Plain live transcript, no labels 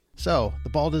So, the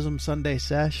Baldism Sunday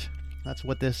Sesh, that's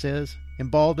what this is.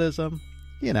 In Baldism,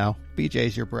 you know,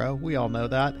 BJ's your bro. We all know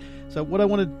that. So what I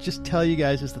want to just tell you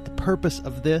guys is that the purpose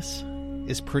of this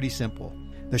is pretty simple.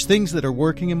 There's things that are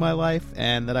working in my life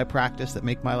and that I practice that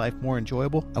make my life more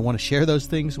enjoyable. I want to share those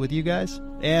things with you guys.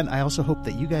 And I also hope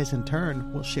that you guys in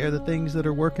turn will share the things that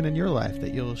are working in your life,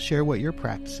 that you'll share what you're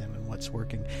practicing and what's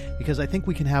working. Because I think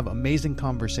we can have amazing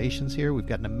conversations here. We've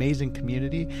got an amazing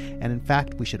community. And in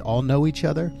fact, we should all know each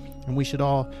other. And we should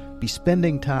all be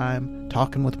spending time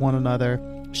talking with one another,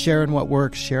 sharing what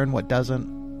works, sharing what doesn't,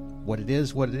 what it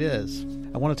is, what it is.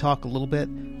 I want to talk a little bit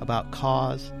about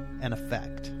cause and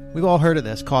effect. We've all heard of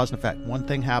this, cause and effect. One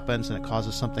thing happens and it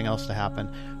causes something else to happen.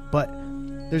 But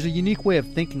there's a unique way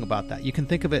of thinking about that. You can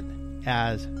think of it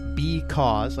as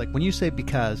because. Like when you say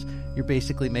because, you're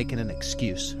basically making an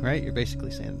excuse, right? You're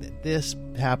basically saying that this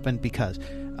happened because,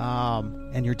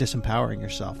 and you're disempowering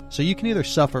yourself. So you can either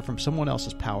suffer from someone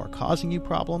else's power causing you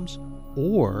problems,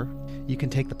 or you can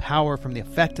take the power from the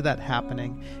effect of that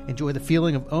happening, enjoy the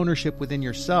feeling of ownership within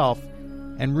yourself,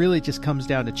 and really it just comes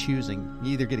down to choosing.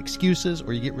 You either get excuses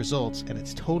or you get results, and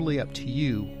it's totally up to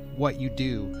you what you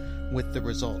do with the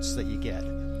results that you get.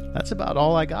 That's about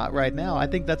all I got right now. I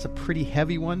think that's a pretty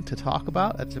heavy one to talk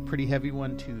about. That's a pretty heavy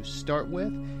one to start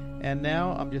with. And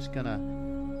now I'm just going to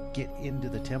get into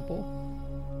the temple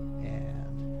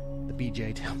and the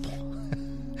BJ Temple.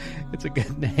 It's a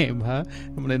good name, huh?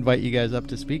 I'm going to invite you guys up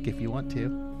to speak if you want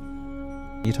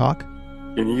to. You talk?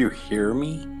 Can you hear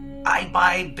me? I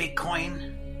buy Bitcoin.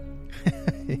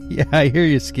 Yeah, I hear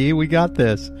you, Ski. We got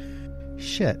this.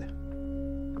 Shit.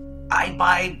 I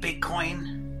buy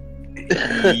Bitcoin.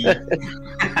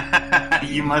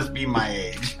 You must be my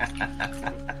age.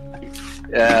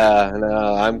 Yeah,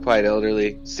 no, I'm quite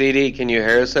elderly. CD, can you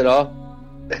hear us at all?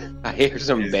 I hear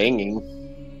some banging.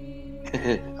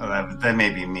 Oh, that may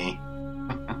be me.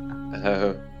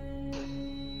 Oh.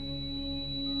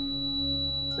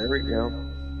 There we go.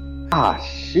 Ah,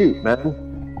 shoot,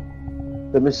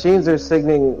 man. The machines are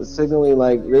signaling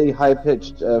like really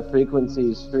high-pitched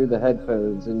frequencies through the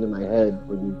headphones into my head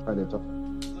when you try to talk.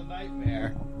 It's a nightmare.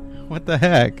 What the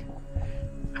heck?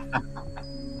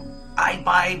 I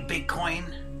buy Bitcoin.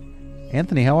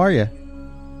 Anthony, how are you?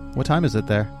 What time is it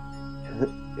there?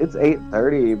 It's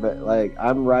 8:30, but like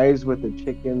I'm rise with the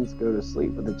chickens, go to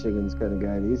sleep with the chickens kind of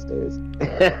guy these days.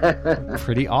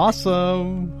 Pretty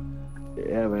awesome.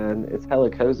 Yeah, man, it's hella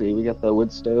cozy. We got the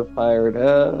wood stove fired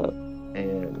up,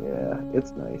 and yeah,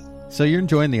 it's nice. So you're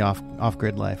enjoying the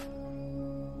off-grid life?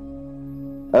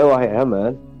 Oh, I am,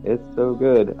 man. It's so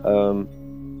good.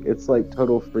 It's like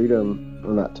total freedom.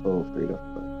 Well, not total freedom,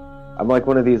 but I'm like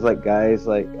one of these like guys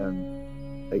like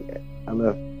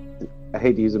I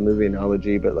hate to use a movie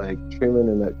analogy, but like Truman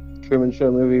in that Truman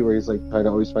Show movie where he's like trying to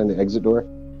always find the exit door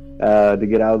to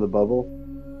get out of the bubble.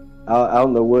 Out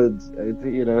in the woods,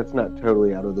 it's not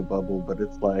totally out of the bubble, but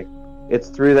it's like it's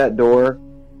through that door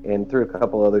and through a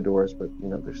couple other doors, but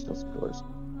there's still some doors.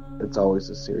 It's always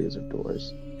a series of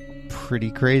doors.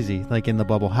 Pretty crazy, like in the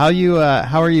bubble. How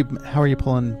are you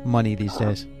pulling money these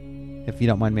days, if you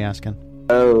don't mind me asking?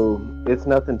 Oh, it's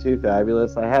nothing too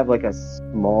fabulous. I have like a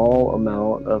small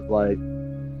amount of like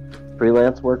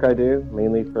freelance work I do,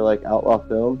 mainly for like Outlaw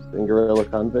Films and Guerrilla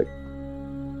Convict.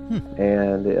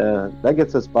 And that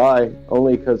gets us by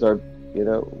only because we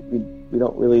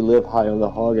don't really live high on the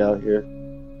hog out here.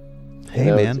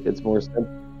 Hey, man, it's more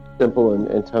simple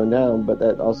and toned down, but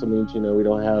that also means we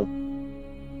don't have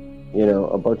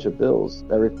a bunch of bills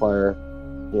that require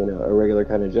a regular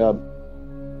kind of job.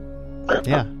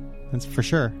 Yeah, that's for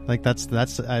sure. Like that's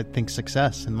I think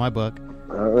success in my book.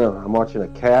 I don't know. I'm watching a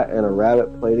cat and a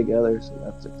rabbit play together, so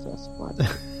that's success.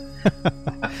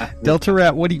 Delta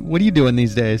Rat, what are you doing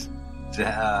these days?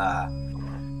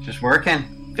 Just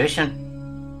working, fishing.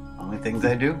 Only things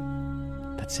I do.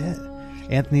 That's it.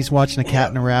 Anthony's watching a cat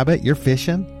and a rabbit. You're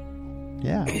fishing.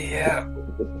 Yeah. Yeah.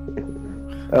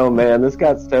 Oh man, this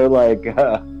got so like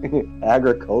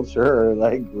agriculture or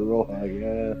like rural.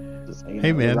 Just hanging out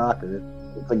in the rocker.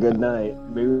 It's a good night.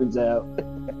 Moon's out.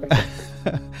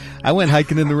 I went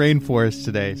hiking in the rainforest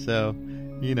today, so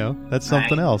that's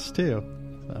something else too.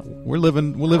 So we're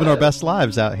living our best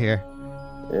lives out here.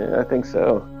 Yeah, I think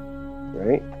so.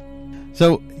 Right.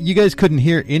 So you guys couldn't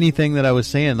hear anything that I was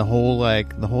saying the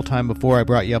whole time before I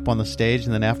brought you up on the stage,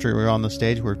 and then after we were on the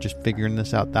stage, we're just figuring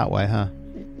this out that way, huh?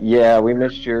 Yeah, we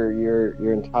missed your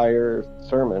entire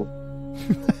sermon.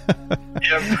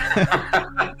 Yep.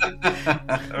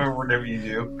 Or whatever you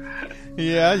do.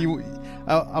 Yeah,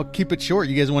 I'll keep it short.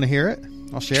 You guys want to hear it?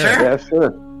 I'll share it. Yeah,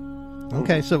 sure.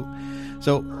 Okay, so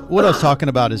So what I was talking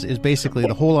about is basically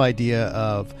the whole idea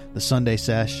of the Sunday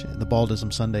Sesh, the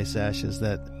Baldism Sunday Sesh, is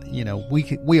that, you know,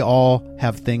 we all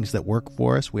have things that work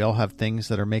for us. We all have things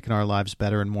that are making our lives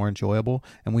better and more enjoyable,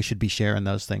 and we should be sharing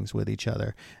those things with each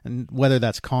other. And whether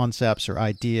that's concepts or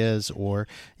ideas or,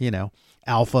 you know,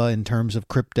 alpha in terms of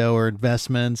crypto or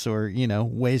investments or, you know,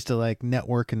 ways to like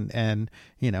network and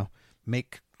you know,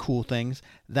 make cool things.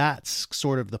 That's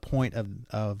sort of the point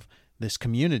of this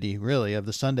community, really, of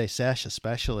the Sunday Sesh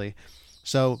especially.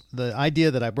 So the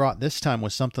idea that I brought this time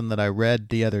was something that I read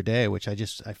the other day, which I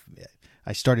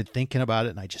started thinking about it,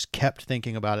 and I just kept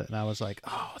thinking about it, and I was like,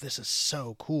 oh, this is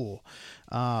so cool.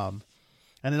 And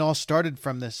it all started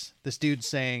from this dude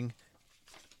saying,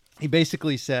 he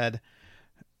basically said,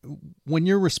 when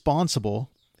you're responsible,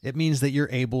 it means that you're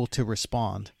able to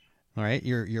respond. All right.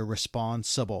 You're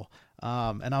responsible.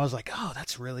 And I was like, oh,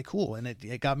 that's really cool. And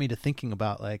it got me to thinking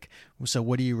about like, so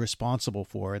what are you responsible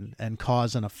for? And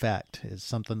cause and effect is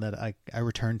something that I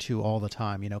return to all the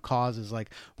time. You know, cause is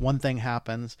like one thing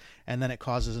happens and then it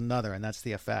causes another, and that's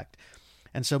the effect.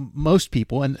 And so most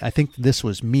people, and I think this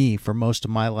was me for most of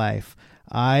my life,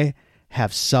 I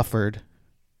have suffered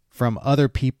from other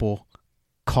people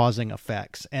causing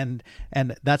effects, and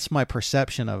that's my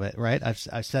perception of it, right?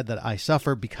 I've said that I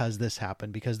suffer because this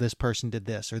happened, because this person did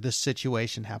this, or this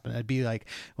situation happened. I'd be like,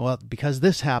 well, because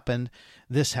this happened,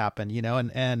 you know,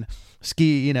 and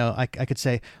ski, you know, I could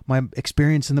say my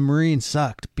experience in the Marines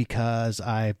sucked because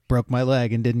I broke my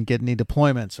leg and didn't get any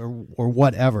deployments or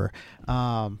whatever.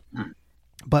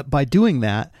 But by doing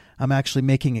that, I'm actually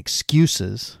making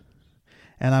excuses,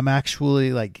 and I'm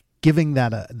actually like giving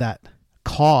that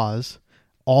cause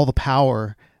all the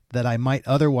power that I might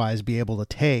otherwise be able to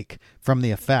take from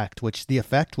the effect, which the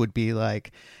effect would be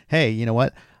like, hey, you know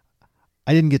what?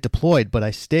 I didn't get deployed, but I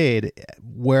stayed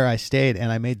where I stayed,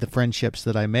 and I made the friendships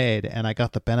that I made, and I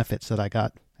got the benefits that I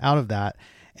got out of that.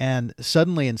 And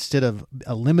suddenly, instead of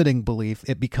a limiting belief,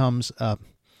 it becomes a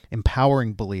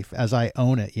empowering belief as I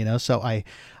own it, you know? So I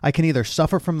can either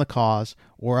suffer from the cause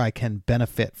or I can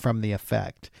benefit from the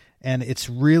effect. And it's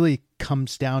really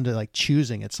comes down to like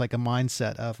choosing. It's like a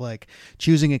mindset of like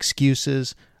choosing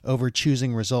excuses over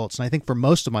choosing results. And I think for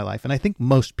most of my life, and I think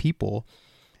most people,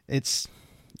 it's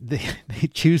they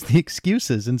choose the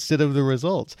excuses instead of the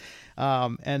results.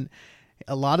 And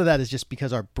a lot of that is just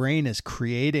because our brain is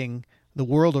creating the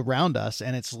world around us,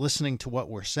 and it's listening to what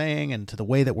we're saying and to the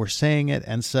way that we're saying it.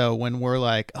 And so when we're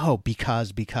like, oh,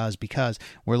 because,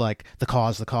 we're like the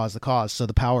cause. So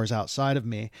the power's outside of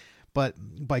me. But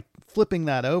by flipping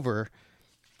that over,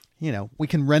 you know, we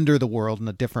can render the world in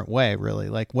a different way, really.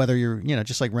 Like whether you're, you know,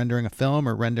 just like rendering a film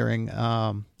or rendering,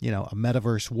 you know, a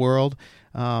metaverse world,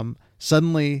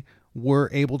 suddenly we're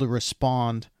able to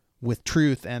respond with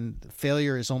truth, and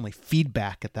failure is only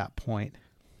feedback at that point.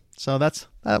 So that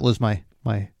was my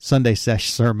Sunday Sesh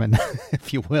sermon,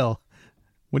 if you will.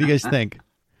 What do you guys think?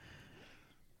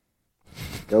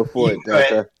 Go for it,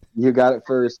 Delta. You got it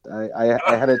first. I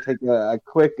had to take a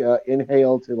quick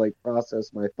inhale to like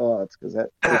process my thoughts, because that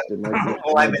twisted my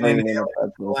well, I've been inhaling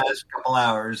for the last couple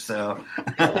hours, so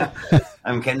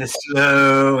I'm kind of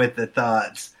slow with the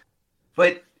thoughts.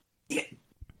 But it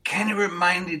kind of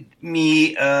reminded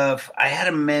me of, I had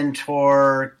a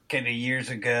mentor kind of years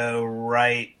ago,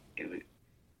 right?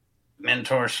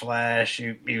 Mentor slash,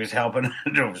 he was helping,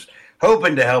 was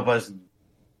hoping to help us,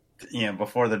 you know,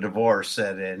 before the divorce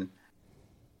set in.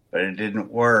 But it didn't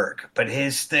work. But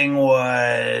his thing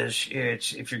was,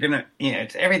 it's if you're gonna, you know,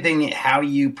 it's everything. How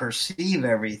you perceive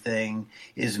everything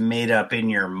is made up in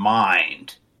your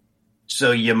mind,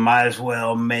 so you might as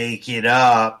well make it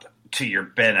up to your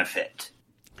benefit.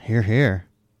 Hear, hear.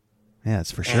 Yeah,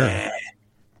 it's for sure.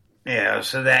 Yeah,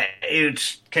 so that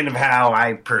it's kind of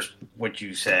how what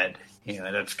you said. You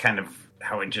know, that's kind of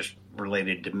how it just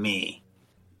related to me.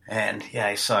 And yeah,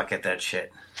 I suck at that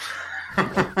shit.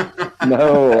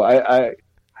 No, I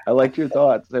liked your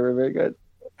thoughts. They were very good.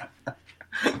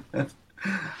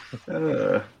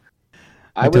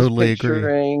 I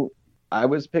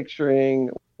was picturing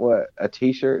what, a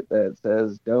T-shirt that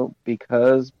says "Don't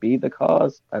because be the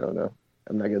cause." I don't know.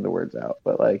 I'm not getting the words out,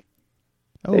 but like,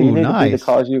 oh, you need nice. to be the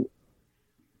cause you.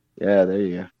 Yeah, there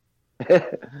you go.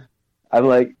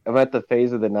 I'm at the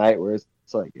phase of the night where it's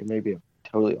like, it may be a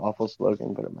totally awful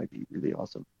slogan, but it might be really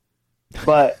awesome.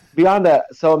 But beyond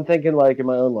that, so I'm thinking like in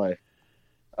my own life,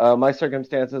 my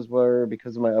circumstances were,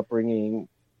 because of my upbringing,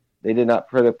 they did not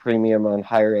put a premium on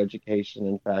higher education.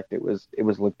 In fact, it was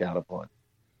looked down upon.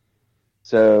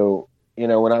 So, you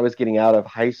know, when I was getting out of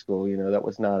high school, you know, that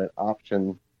was not an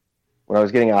option. When I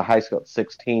was getting out of high school at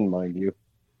 16, mind you,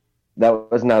 that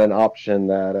was not an option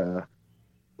that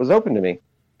was open to me.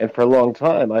 And for a long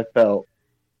time, I felt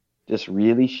just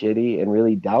really shitty and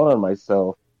really down on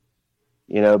myself,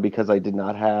 because I did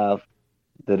not have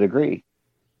the degree.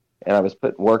 And I was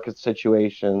put in work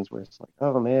situations where it's like,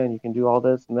 oh man, you can do all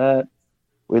this and that.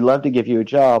 We'd love to give you a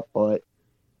job, but,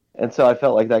 and so I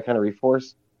felt like that kind of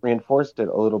reinforced it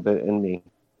a little bit in me.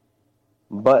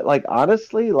 But like,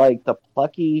 honestly, like the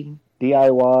plucky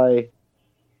DIY,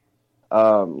 I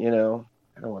don't know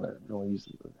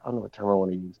what term I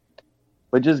want to use,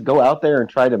 but just go out there and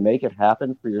try to make it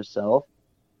happen for yourself.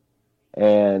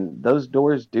 And those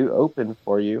doors do open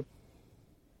for you.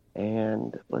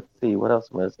 And let's see, what else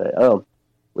am I going to say? Oh,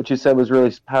 what you said was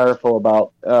really powerful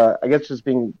about, I guess, just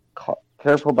being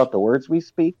careful about the words we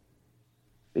speak,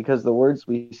 because the words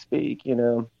we speak,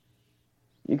 you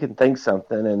can think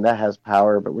something and that has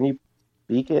power, but when you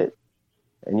speak it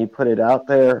and you put it out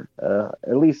there,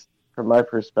 at least from my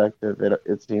perspective,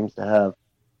 it seems to have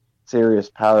serious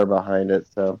power behind it.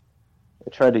 So I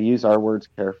try to use our words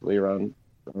carefully around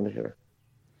here.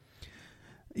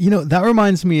 That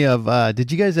reminds me of,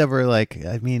 did you guys ever,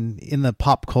 in the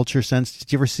pop culture sense,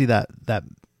 did you ever see that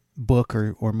book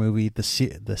or movie,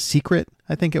 The Secret,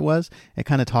 I think it was? It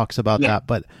kind of talks about that.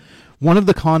 But one of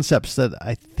the concepts that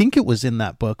I think it was in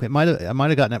that book, I might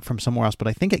have gotten it from somewhere else, but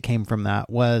I think it came from that,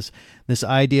 was this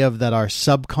idea of that our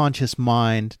subconscious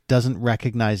mind doesn't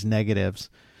recognize negatives.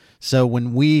 So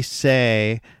when we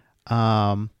say,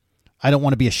 I don't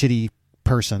want to be a shitty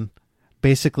person,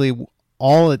 basically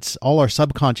all our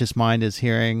subconscious mind is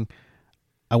hearing,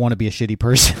 I want to be a shitty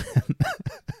person.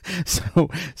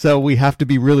 So we have to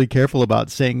be really careful about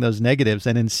saying those negatives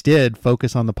and instead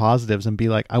focus on the positives and be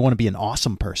like, I want to be an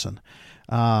awesome person.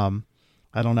 I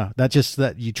don't know.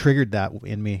 That you triggered that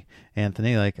in me,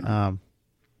 Anthony.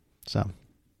 So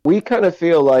we kind of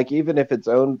feel like even if it's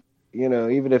own,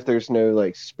 even if there's no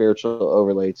like spiritual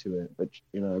overlay to it, which,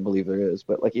 I believe there is,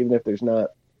 but like, even if there's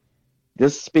not,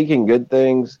 just speaking good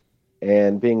things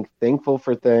and being thankful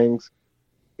for things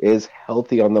is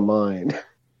healthy on the mind.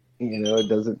 It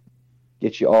doesn't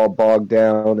get you all bogged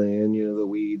down in, the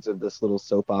weeds of this little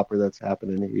soap opera that's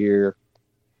happening here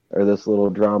or this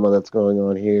little drama that's going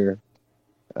on here.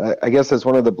 I guess that's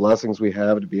one of the blessings we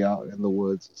have to be out in the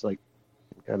woods. It's like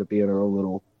kind of be in our own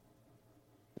little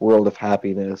world of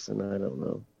happiness. And I don't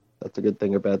know, that's a good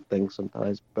thing or bad thing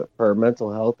sometimes, but for our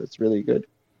mental health, it's really good.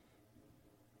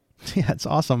 Yeah, it's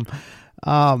awesome.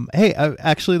 Hey,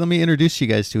 actually, let me introduce you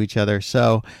guys to each other.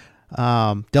 So,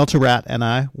 Delta Rat and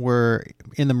I were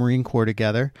in the Marine Corps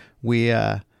together. We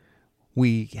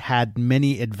had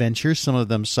many adventures, some of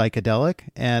them psychedelic,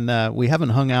 and we haven't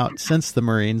hung out since the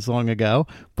Marines long ago.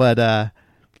 But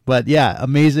yeah,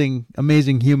 amazing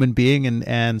human being,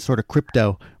 and sort of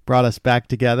crypto brought us back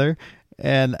together.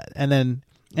 And then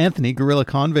Anthony, Guerrilla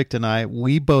Convict, and I,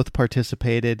 we both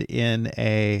participated in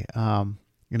a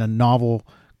novel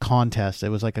contest. It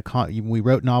was like we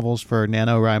wrote novels for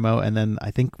NaNoWriMo, and then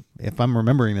I think, if I'm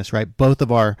remembering this right, both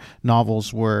of our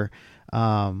novels were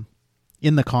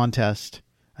in the contest.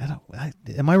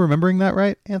 Am I remembering that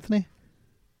right, Anthony?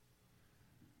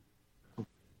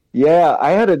 Yeah,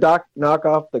 I had to knock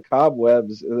off the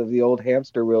cobwebs of the old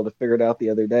hamster wheel to figure it out the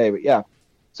other day. But yeah,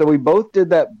 so we both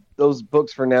did those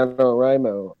books for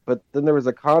NaNoWriMo, but then there was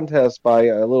a contest by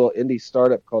a little indie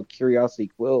startup called Curiosity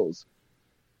Quills.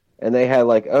 And they had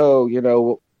like,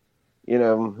 whoever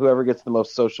gets the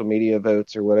most social media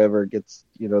votes or whatever gets,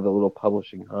 the little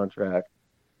publishing contract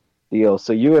deal.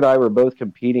 So you and I were both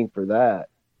competing for that,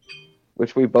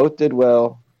 which we both did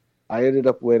well. I ended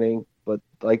up winning, but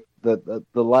like the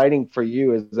lining for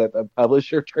you is that the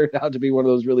publisher turned out to be one of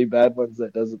those really bad ones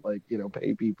that doesn't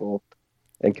pay people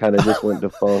and kind of just went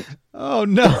defunct. Oh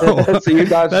no! So you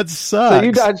dodged, that sucks. So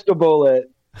you dodged a bullet.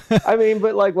 I mean,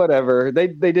 but like whatever. They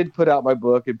did put out my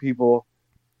book and people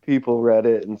read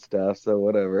it and stuff, so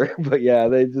whatever. But yeah,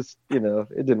 they just, it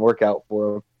didn't work out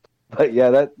for them. But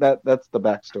yeah, that's the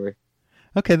backstory.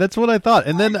 Okay, that's what I thought.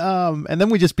 And then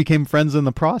we just became friends in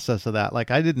the process of that.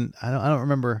 Like I don't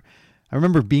remember. I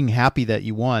remember being happy that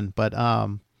you won, but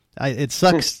it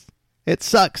sucks. It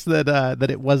sucks that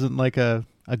it wasn't like a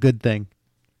good thing.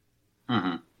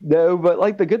 Mm-hmm. No, but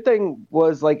like the good thing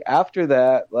was like after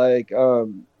that, like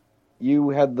you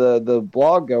had the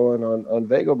blog going on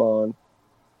Vagabond.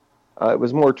 It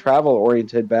was more travel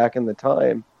oriented back in the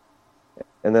time,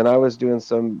 and then I was doing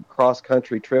some cross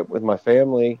country trip with my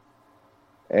family,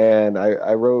 and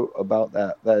I wrote about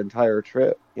that entire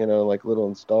trip. Like little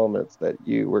installments that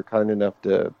you were kind enough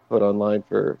to put online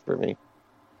for me.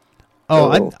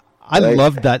 Oh, so, I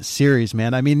loved that series,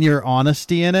 man. I mean, your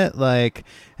honesty in it,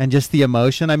 and just the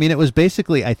emotion. I mean, it was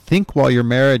basically, I think, while your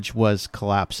marriage was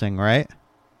collapsing, right?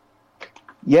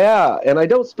 Yeah, and I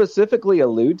don't specifically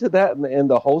allude to that in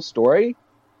the whole story.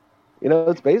 You know,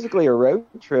 it's basically a road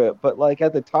trip, but like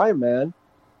at the time, man,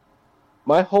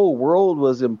 my whole world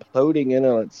was imploding in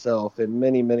on itself in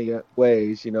many, many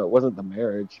ways. You know, it wasn't the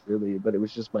marriage really, but it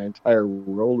was just my entire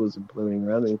world was imploding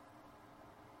around me.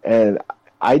 And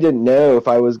I didn't know if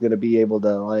I was going to be able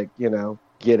to, like, you know,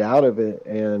 get out of it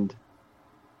and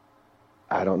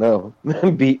I don't know,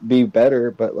 be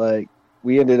better. But like,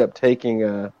 we ended up taking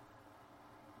a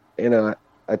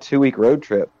 2-week road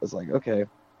trip. I was like, okay,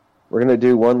 we're going to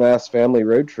do one last family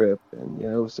road trip. And, you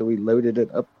know, so we loaded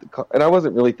it up. And I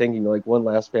wasn't really thinking like one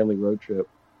last family road trip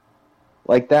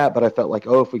like that, but I felt like,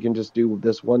 oh, if we can just do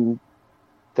this one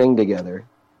thing together.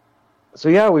 So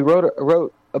yeah, we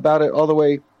wrote about it all the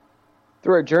way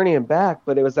through our journey and back,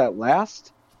 but it was that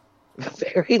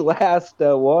very last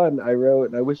one I wrote,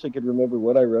 and I wish I could remember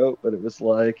what I wrote, but it was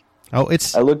like, Oh,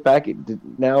 it's I look back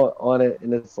now on it,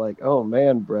 and it's like, oh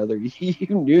man, brother, you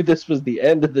knew this was the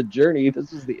end of the journey.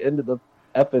 This was the end of the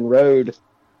effing road.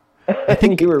 I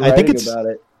think you were I think writing about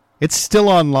it. It's still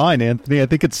online, Anthony. I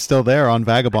think it's still there on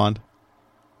Vagabond.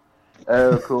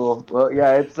 Oh, cool. Well,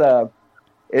 yeah,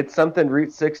 it's something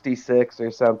Route 66 or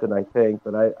something, I think,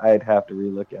 but I'd have to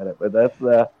relook at it. But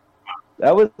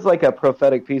that was like a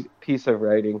prophetic piece of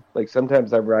writing. Like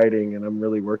sometimes I'm writing and I'm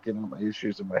really working on my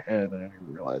issues in my head and I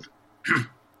didn't realize it.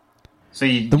 So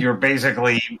you're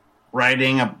basically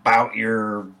writing about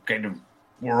your kind of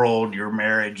world, your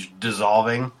marriage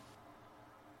dissolving?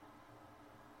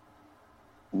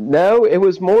 No, it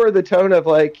was more the tone of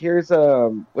like, here's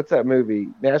what's that movie?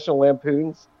 National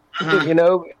Lampoons. You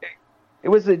know, it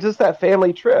was just that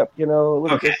family trip. You know,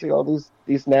 let's go see all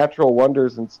these natural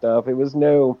wonders and stuff. It was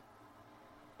no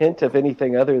hint of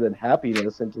anything other than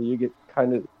happiness until you get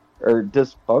or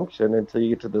dysfunction until you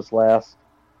get to this last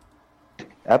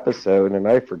episode. And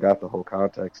I forgot the whole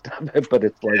context of it, but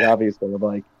it's like obviously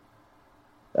like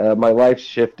my life's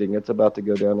shifting. It's about to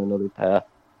go down another path.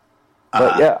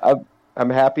 But yeah, I'm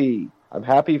happy. I'm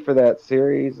happy for that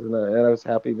series, and I was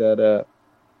happy that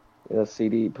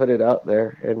CD put it out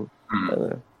there, and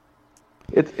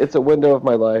it's a window of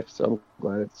my life. So I'm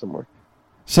glad it's somewhere.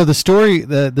 So the story,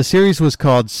 the series was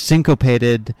called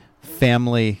Syncopated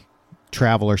Family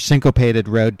Travel or Syncopated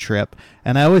Road Trip,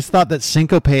 and I always thought that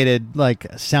syncopated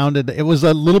it was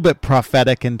a little bit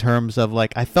prophetic in terms of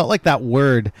like I felt like that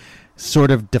word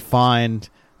sort of defined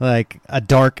like a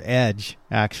dark edge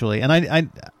actually, and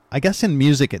I guess in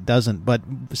music it doesn't, but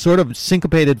sort of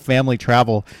syncopated family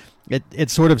travel, it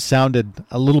sort of sounded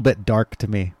a little bit dark to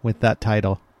me with that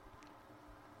title.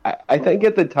 I think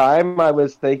at the time I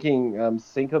was thinking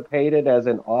syncopated as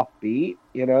an offbeat,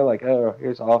 you know, like, oh,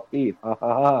 here's offbeat, ha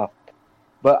ha ha.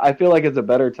 But I feel like it's a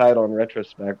better title in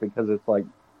retrospect because it's like,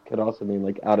 could also mean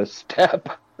like out of step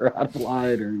or out of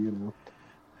line or, you know,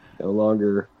 no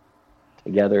longer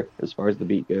together as far as the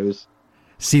beat goes.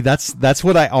 See, that's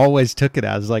what I always took it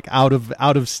as, like out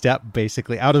of step,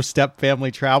 basically out of step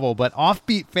family travel, but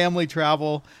offbeat family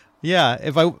travel. Yeah,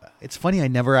 it's funny I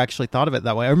never actually thought of it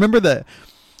that way. I remember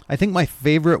I think my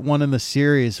favorite one in the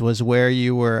series was where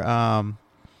you were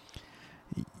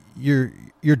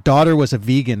your daughter was a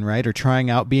vegan, right? Or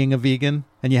trying out being a vegan,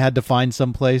 and you had to find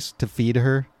some place to feed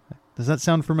her. Does that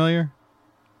sound familiar?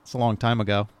 It's a long time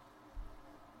ago.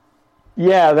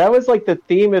 Yeah, that was like the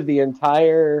theme of the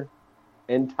entire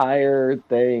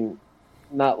thing,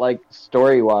 not like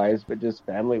story wise but just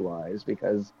family wise,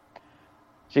 because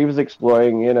she was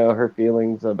exploring, you know, her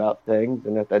feelings about things,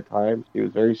 and at that time she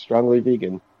was very strongly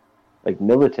vegan, like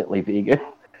militantly vegan.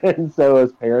 And so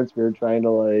as parents we were trying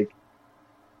to like,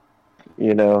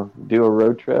 you know, do a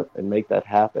road trip and make that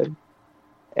happen.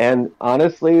 And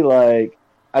honestly, like,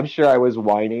 I'm sure I was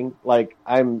whining, like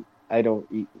I don't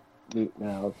eat meat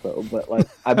now, so, but like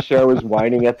I'm sure I was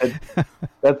whining at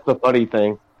that's the funny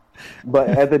thing. But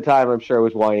at the time I'm sure I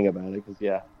was whining about it because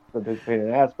yeah, it's a pain in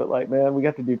the ass. But like, man, we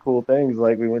got to do cool things.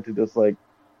 Like we went to this like,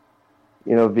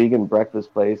 you know, vegan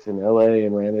breakfast place in LA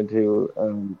and ran into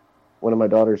one of my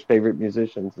daughter's favorite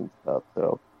musicians and stuff.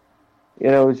 So, you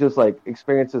know, it was just like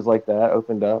experiences like that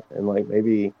opened up, and like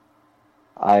maybe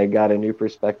I got a new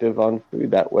perspective on food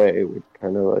that way, which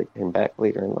kind of like came back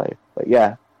later in life. But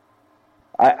yeah,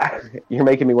 you're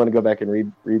making me want to go back and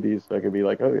read these so I could be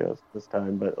like, oh yes, this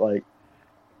time. But like,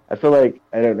 I feel like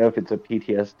I don't know if it's a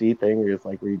PTSD thing or it's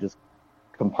like where you just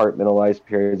compartmentalize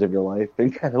periods of your life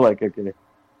and kind of like, okay,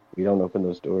 we don't open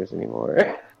those doors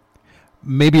anymore.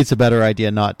 Maybe it's a better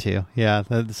idea not to. Yeah,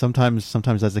 sometimes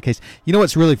that's the case. You know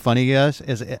what's really funny, guys,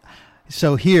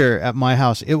 so here at my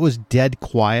house, it was dead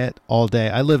quiet all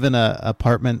day. I live in a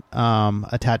apartment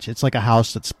attached. It's like a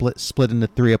house that's split into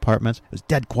 3 apartments. It was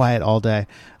dead quiet all day.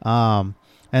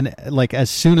 And like as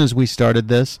soon as we started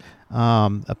this,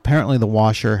 apparently the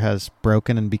washer has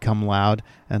broken and become loud,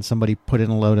 and somebody put in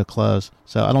a load of clothes.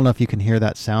 So I don't know if you can hear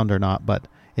that sound or not, but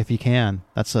if you can,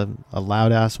 that's a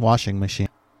loud ass washing machine.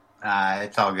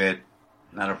 It's all good.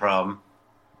 Not a problem.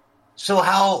 So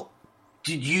how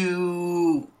did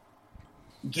you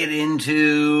get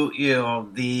into,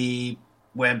 the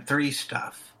Web3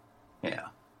 stuff? Yeah.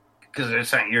 Because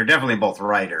you're definitely both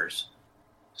writers.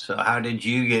 So how did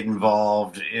you get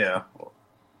involved? Yeah.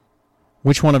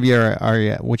 Which one of you are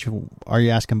you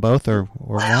asking, both or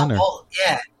one? Or? Well,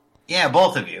 yeah,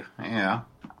 both of you. Yeah.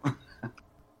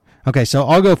 Okay, so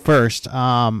I'll go first,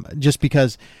 just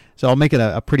because. So I'll make it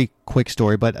a pretty quick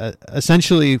story, but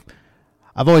essentially,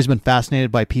 I've always been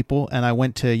fascinated by people, and I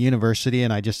went to university,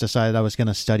 and I just decided I was going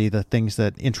to study the things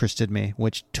that interested me,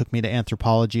 which took me to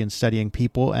anthropology and studying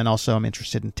people, and also I'm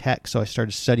interested in tech, so I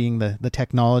started studying the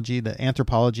technology, the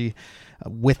anthropology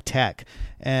with tech,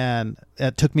 and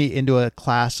that took me into a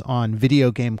class on video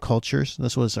game cultures.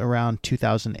 This was around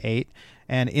 2008,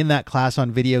 and in that class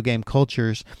on video game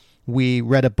cultures, we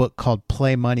read a book called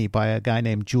Play Money by a guy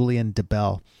named Julian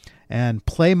DeBell. And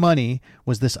Play Money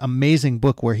was this amazing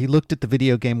book where he looked at the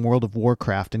video game World of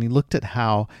Warcraft, and he looked at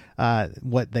how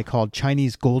what they called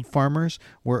Chinese gold farmers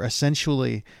were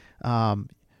essentially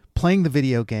playing the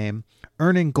video game,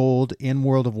 earning gold in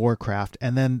World of Warcraft,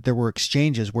 and then there were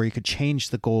exchanges where you could change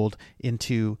the gold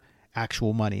into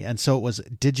actual money. And so it was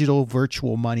digital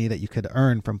virtual money that you could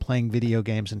earn from playing video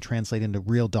games and translate into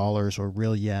real dollars or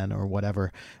real yen or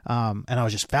whatever. And I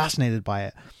was just fascinated by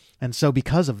it. And so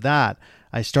because of that,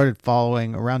 I started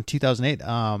following around 2008.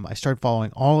 I started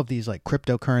following all of these like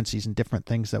cryptocurrencies and different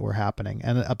things that were happening.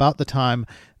 And about the time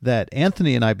that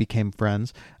Anthony and I became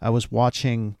friends, I was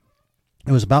watching.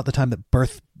 It was about the time that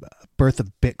birth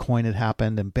of Bitcoin had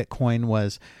happened, and Bitcoin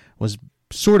was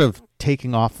sort of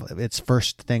taking off its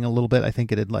first thing a little bit. I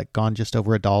think it had like gone just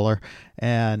over $1,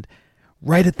 and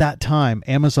right at that time,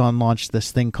 Amazon launched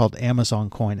this thing called Amazon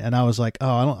Coin, and I was like,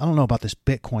 oh, I don't know about this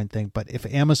Bitcoin thing, but if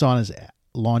Amazon is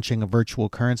launching a virtual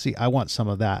currency, I want some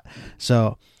of that.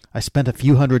 So I spent a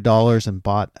few $100s and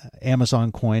bought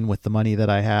Amazon Coin with the money that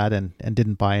I had, and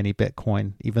didn't buy any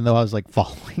Bitcoin, even though I was like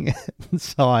following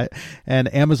it.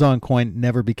 And Amazon Coin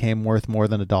never became worth more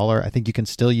than $1. I think you can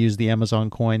still use the Amazon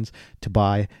coins to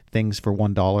buy things for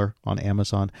 $1 on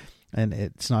Amazon, and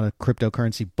it's not a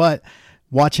cryptocurrency. But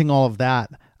watching all of that,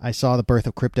 I saw the birth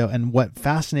of crypto, and what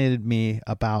fascinated me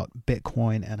about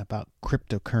Bitcoin and about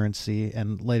cryptocurrency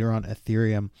and later on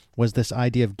Ethereum was this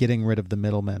idea of getting rid of the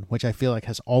middlemen, which I feel like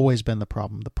has always been the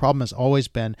problem. The problem has always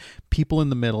been people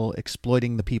in the middle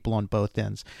exploiting the people on both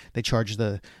ends. They charge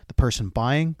the person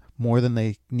buying more than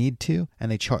they need to,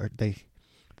 and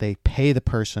they pay the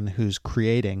person who's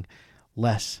creating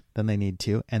less than they need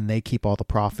to, and they keep all the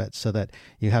profits, so that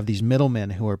you have these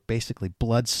middlemen who are basically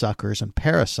bloodsuckers and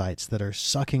parasites that are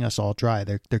sucking us all dry.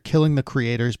 They're killing the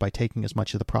creators by taking as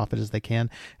much of the profit as they can,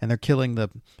 and they're killing the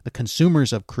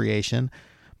consumers of creation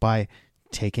by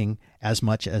taking as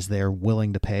much as they're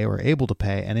willing to pay or able to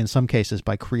pay, and in some cases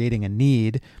by creating a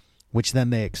need, which then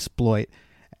they exploit.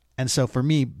 And so for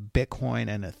me, Bitcoin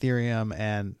and Ethereum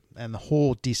and the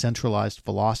whole decentralized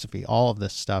philosophy, all of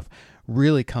this stuff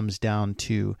really comes down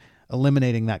to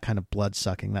eliminating that kind of blood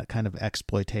sucking, that kind of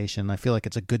exploitation. I feel like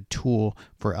it's a good tool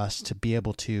for us to be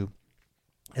able to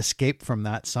escape from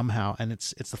that somehow. And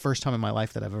it's the first time in my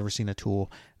life that I've ever seen a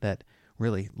tool that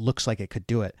really looks like it could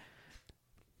do it.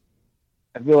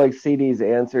 I feel like CD's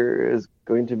answer is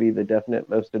going to be the definite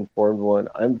most informed one.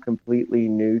 I'm completely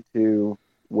new to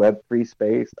Web3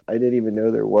 space. I didn't even know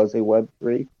there was a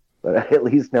Web3, but I at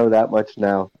least know that much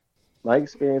now. My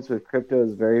experience with crypto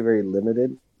is very, very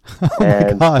limited. Oh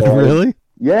my God, really?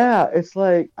 Yeah, it's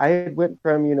like I went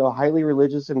from, a highly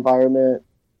religious environment,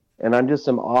 and I'm just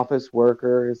some office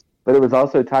workers. But it was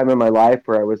also a time in my life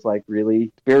where I was like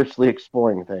really spiritually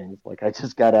exploring things. Like I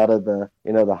just got out of the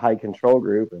high control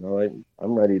group, and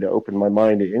I'm ready to open my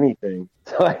mind to anything.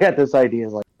 So I got this idea,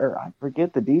 like, I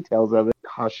forget the details of it.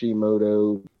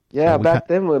 Hashimoto. Yeah, back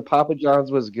then when Papa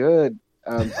John's was good,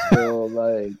 I'm still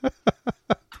like,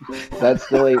 that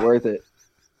still ain't worth it.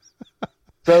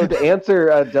 So to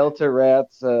answer Delta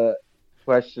Rat's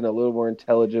question a little more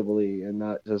intelligibly and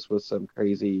not just with some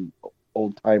crazy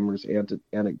old-timers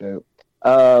anecdote,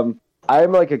 I'm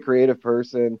like a creative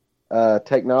person.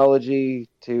 Technology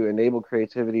to enable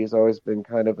creativity has always been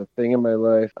kind of a thing in my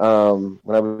life.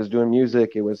 When I was doing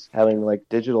music, it was having like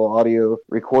digital audio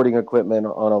recording equipment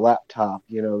on a laptop,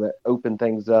 that opened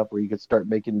things up where you could start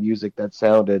making music that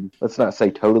sounded, let's not say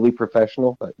totally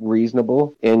professional, but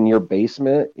reasonable in your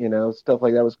basement, stuff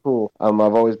like that was cool. I've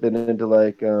always been into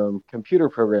like computer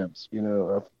programs,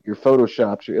 your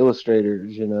Photoshops, your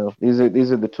Illustrators, these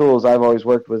are the tools I've always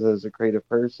worked with as a creative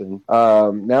person.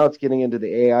 Now it's getting into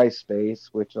the AI space,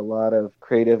 which a lot of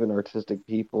creative and artistic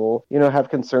people, have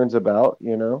concerns about,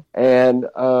 and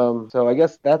so I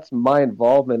guess that's my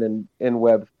involvement in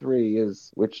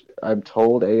Web3 which I'm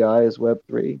told AI is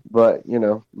Web3, but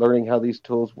learning how these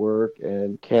tools work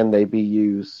and can they be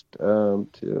used to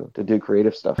do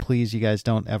creative stuff. Please, you guys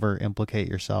don't ever implicate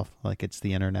yourself like it's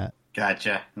the internet.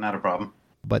 Gotcha. Not a problem.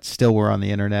 But still, we're on the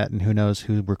internet, and who knows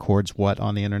who records what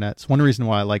on the internet. It's one reason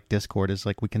why I like Discord is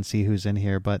like we can see who's in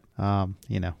here, but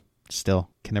still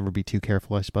can never be too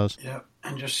careful, I suppose. Yeah,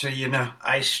 and just so you know,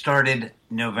 I started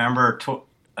November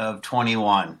of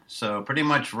 21, so pretty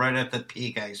much right at the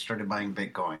peak, I started buying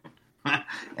Bitcoin,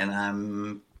 and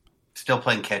I'm still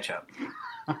playing catch up.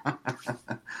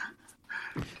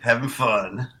 Having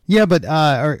fun. Yeah, but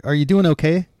are you doing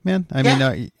okay, man? I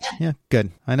mean, yeah, good.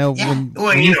 I know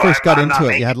when you first got into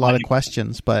it, you had a lot of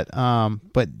questions, but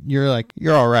you're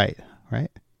all right, right?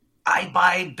 I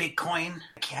buy Bitcoin.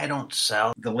 I don't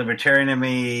sell. The libertarian in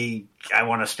me, I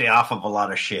want to stay off of a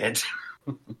lot of shit,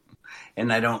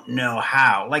 and I don't know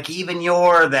how. Like even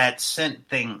that cent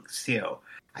thing, Theo,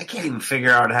 I can't even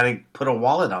figure out how to put a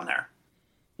wallet on there.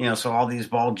 So all these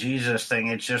bald Jesus thing,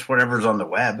 it's just whatever's on the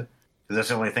web. That's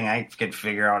the only thing I could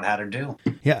figure out how to do.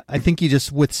 Yeah, I think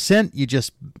with Cent, you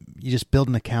just build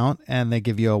an account and they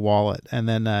give you a wallet, and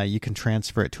then you can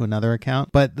transfer it to another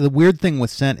account. But the weird thing with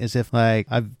Cent is if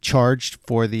I've charged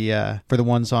for the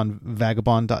ones on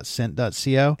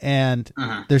vagabond.cent.co, and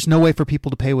there's no way for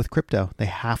people to pay with crypto. They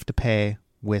have to pay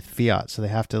with fiat, so they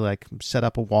have to set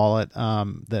up a wallet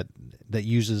that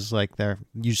uses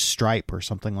use Stripe or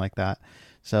something like that.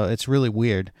 So it's really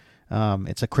weird.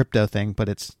 It's a crypto thing, but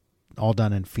it's all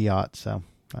done in fiat, so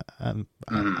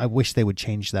I wish they would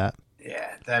change that.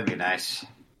 Yeah, that'd be nice.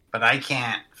 But I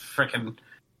can't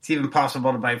it's even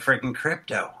possible to buy freaking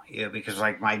crypto, because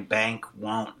my bank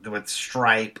with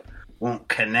Stripe won't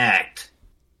connect.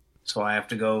 So I have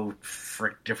to go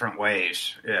different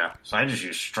ways. Yeah, so I just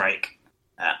use Strike.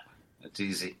 It's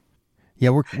easy.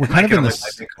 Yeah, we're kind of in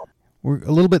this. We're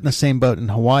a little bit in the same boat in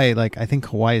Hawaii. I think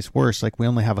Hawaii is worse. We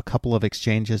only have a couple of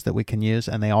exchanges that we can use,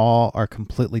 and they all are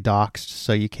completely doxed,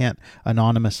 so you can't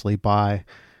anonymously buy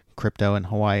crypto in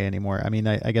Hawaii anymore. I mean,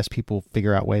 I guess people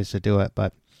figure out ways to do it,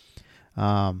 but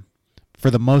for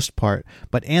the most part.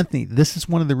 But Anthony, this is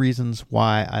one of the reasons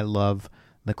why I love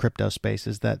the crypto space,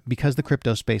 is that because the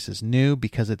crypto space is new,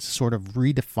 because it's sort of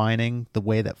redefining the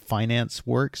way that finance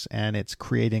works, and it's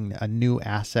creating a new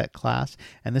asset class.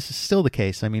 And this is still the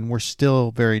case. I mean, we're still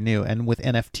very new, and with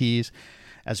NFTs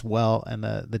as well, and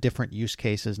the different use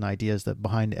cases and ideas that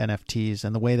behind NFTs,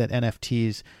 and the way that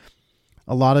NFTs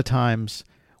a lot of times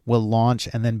will launch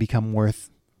and then become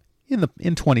worth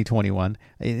in 2021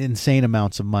 insane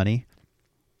amounts of money.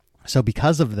 So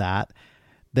because of that,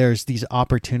 there's these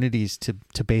opportunities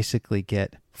to basically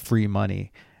get free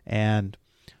money. And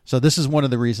so this is one of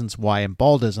the reasons why in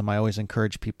Baldism, I always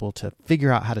encourage people to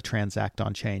figure out how to transact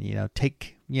on chain,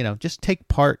 just take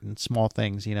part in small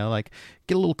things, get a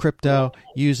little crypto,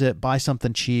 use it, buy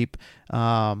something cheap,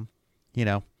 play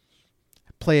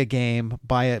a game,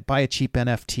 buy a cheap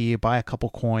NFT, buy a couple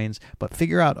coins, but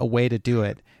figure out a way to do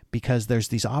it, because there's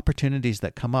these opportunities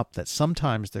that come up that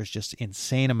sometimes there's just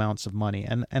insane amounts of money.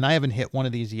 And I haven't hit one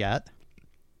of these yet,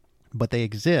 but they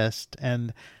exist,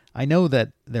 and I know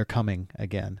that they're coming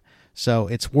again. So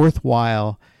it's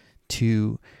worthwhile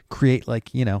to create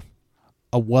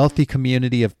a wealthy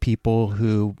community of people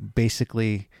who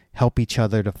basically help each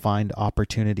other to find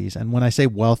opportunities. And when I say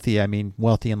wealthy, I mean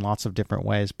wealthy in lots of different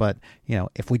ways. But,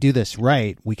 if we do this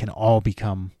right, we can all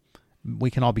become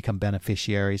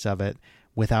beneficiaries of it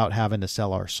without having to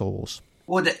sell our souls.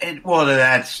 Well,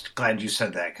 that's glad you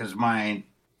said that, because my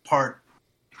part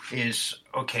is,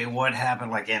 okay, what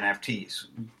happened NFTs?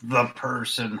 The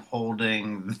person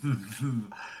holding...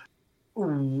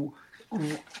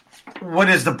 what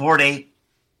is the Bored Ape?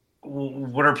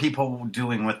 What are people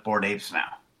doing with Bored Apes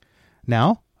now?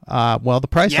 Well, the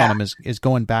price on them is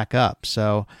going back up.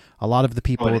 So a lot of the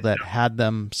people that had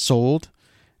them sold,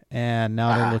 and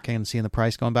now they're looking and seeing the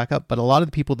price going back up. But a lot of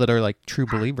the people that are true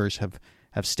believers have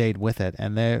stayed with it.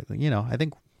 And they're, I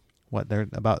think they're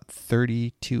about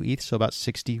 32 ETH, so about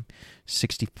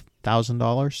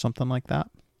 $60,000, something like that.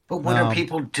 But what are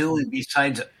people doing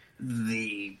besides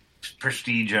the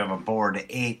prestige of a Bored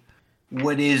Ape,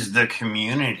 what is the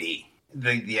community?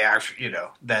 The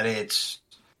actual, that it's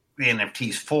the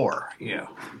NFTs for,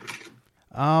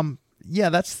 Yeah,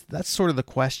 that's sort of the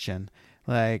question.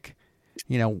 Like,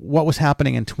 what was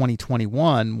happening in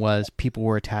 2021 was people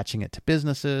were attaching it to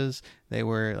businesses. They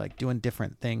were like doing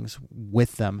different things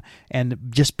with them, and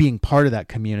just being part of that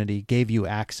community gave you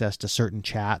access to certain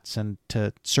chats and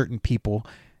to certain people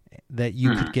that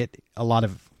you could get a lot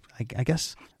of, I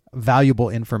guess, valuable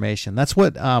information. That's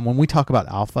what, when we talk about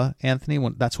alpha, Anthony,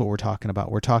 that's what we're talking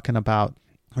about. We're talking about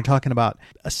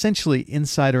essentially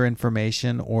insider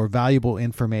information or valuable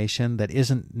information that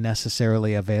isn't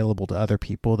necessarily available to other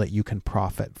people that you can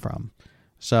profit from.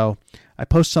 So I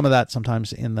post some of that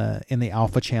sometimes in the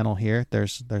alpha channel here.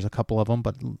 There's a couple of them,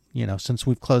 but since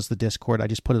we've closed the Discord, I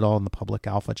just put it all in the public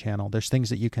alpha channel. There's things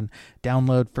that you can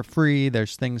download for free.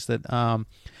 There's things that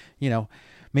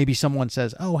maybe someone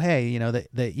says, "Oh, hey,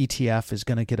 the ETF is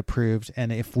going to get approved,"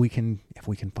 and if we can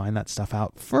find that stuff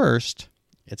out first,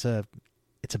 it's a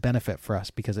benefit for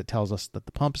us because it tells us that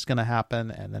the pump is going to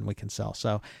happen, and then we can sell.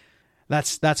 So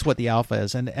that's what the alpha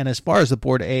is. And as far as the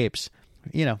Bored Apes,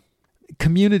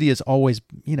 community has always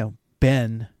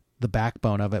been the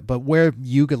backbone of it. But where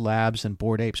Yuga Labs and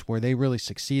Bored Apes, where they really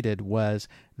succeeded, was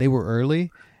they were early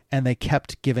and they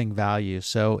kept giving value.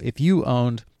 So if you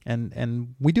owned,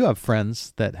 and we do have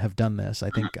friends that have done this,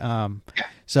 I think.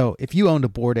 So if you owned a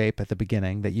Bored Ape at the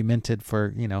beginning that you minted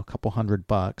for, a couple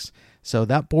 $100, so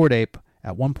that Bored Ape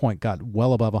at one point got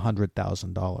well above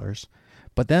 $100,000.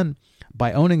 But then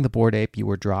by owning the Bored Ape, you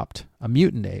were dropped a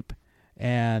mutant ape.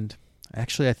 And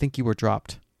actually, I think you were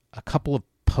dropped a couple of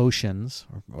potions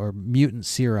or mutant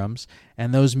serums.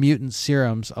 And those mutant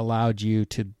serums allowed you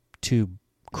to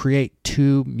create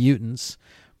 2 mutants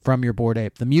from your Bored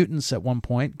Ape. The mutants at one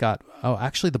point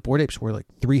actually the Bored Apes were like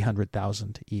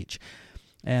 $300,000 each.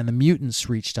 And the mutants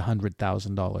reached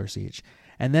 $100,000 each.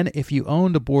 And then if you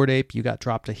owned a Bored Ape, you got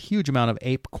dropped a huge amount of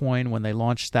ape coin when they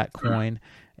launched that coin.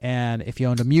 And if you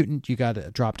owned a mutant, you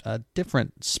got dropped a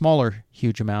different, smaller,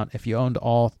 huge amount. If you owned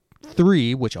all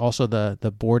 3, which also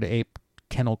the Bored Ape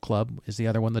Kennel Club is the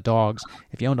other one, the dogs.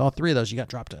 If you owned all 3 of those, you got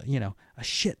dropped a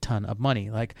shit ton of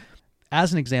money. Like,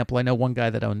 as an example, I know one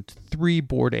guy that owned 3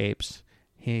 Bored Apes.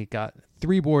 He got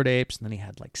 3 Bored Apes, and then he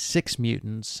had like 6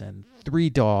 mutants and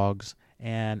 3 dogs.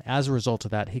 And as a result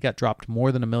of that, he got dropped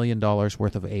more than $1 million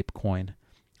worth of ape coin,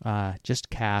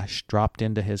 just cash dropped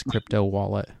into his crypto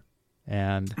wallet.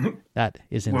 And that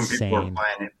is insane. When people are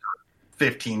buying it for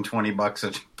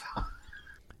 $15-$20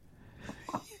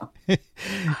 a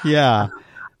Yeah.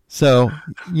 So,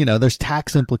 there's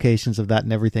tax implications of that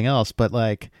and everything else. But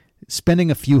like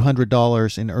spending a few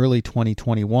 $100s in early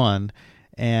 2021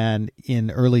 and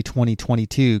in early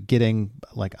 2022 getting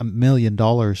like $1 million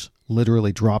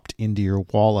literally dropped into your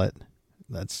wallet,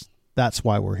 that's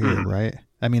why we're here, right?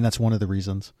 I mean, that's one of the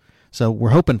reasons. So we're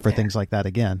hoping for things like that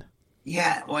again.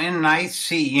 Yeah, well, and I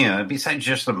see, besides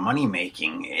just the money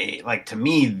making, like to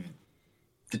me,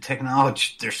 the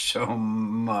technology, there's so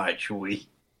much we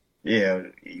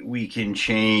can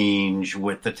change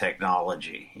with the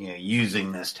technology,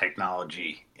 using this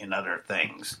technology in other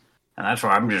things. And that's why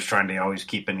I'm just trying to always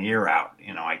keep an ear out.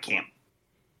 I can't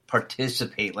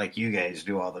participate like you guys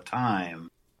do all the time,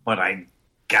 but I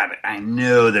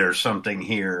know there's something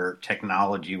here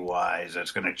technology wise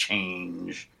that's going to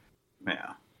change.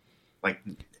 Like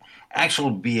actual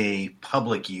be a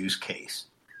public use case.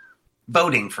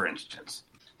 Voting, for instance,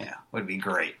 would be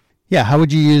great. Yeah, how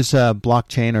would you use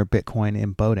blockchain or Bitcoin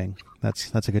in voting?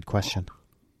 That's a good question.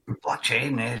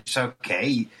 Blockchain, it's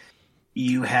okay.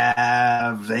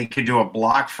 They could do a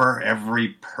block for every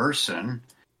person.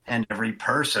 And every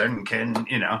person can,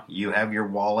 you have your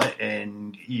wallet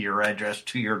and your address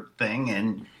to your thing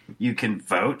and you can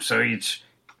vote. So it's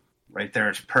right there.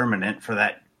 It's permanent for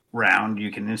that round. You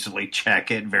can instantly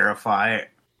check it, verify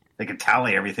it. They can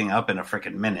tally everything up in a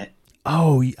freaking minute.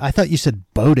 Oh, I thought you said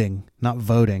boating, not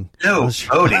voting. No,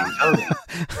 voting.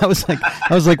 I was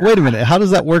like, wait a minute. How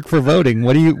does that work for voting?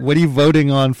 What are you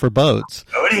voting on for boats?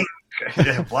 Voting,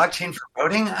 blockchain for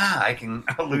voting. I can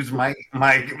lose my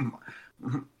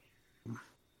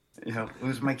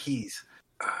lose my keys.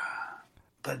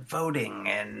 But voting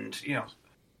and,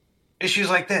 issues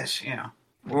like this,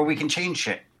 where we can change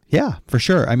shit. Yeah, for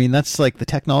sure. I mean, that's like the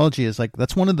technology is like,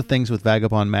 that's one of the things with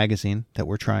Vagabond Magazine that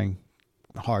we're trying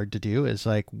hard to do is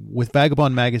like with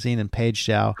Vagabond Magazine and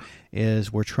PageDAO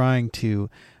is we're trying to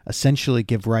essentially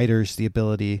give writers the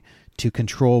ability to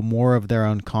control more of their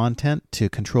own content, to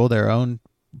control their own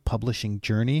publishing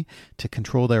journey, to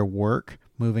control their work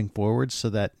moving forward so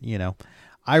that,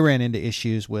 I ran into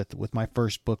issues with my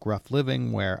first book, Rough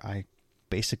Living, where I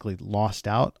basically lost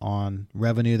out on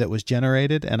revenue that was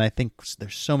generated. And I think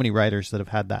there's so many writers that have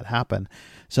had that happen.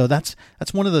 So that's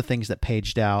one of the things that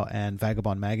Page Dow and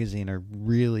Vagabond Magazine are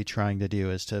really trying to do,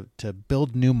 is to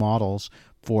build new models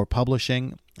for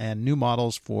publishing and new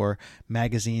models for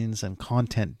magazines and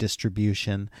content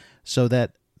distribution, so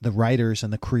that the writers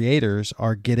and the creators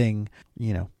are getting,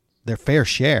 their fair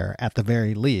share at the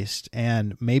very least,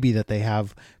 and maybe that they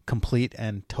have complete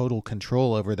and total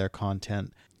control over their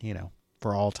content,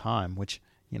 for all time, which,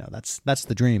 that's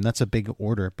the dream. That's a big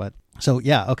order. But so,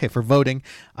 yeah. Okay. For voting,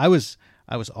 I was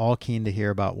all keen to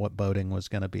hear about what boating was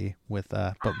going to be with,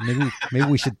 but maybe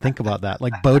we should think about that.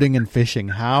 Like boating and fishing.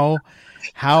 How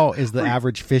is the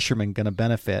average fisherman going to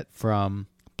benefit from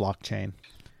blockchain?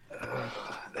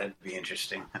 That'd be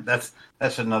interesting. That's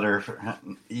another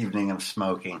evening of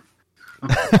smoking.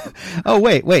 Oh,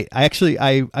 wait.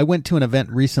 I went to an event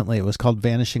recently. It was called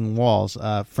Vanishing Walls.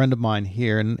 A friend of mine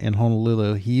here in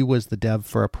Honolulu, he was the dev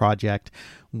for a project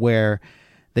where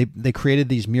they created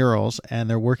these murals, and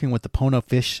they're working with the Pono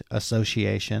Fish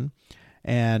Association.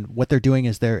 And what they're doing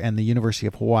is and the University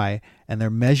of Hawaii, and they're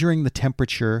measuring the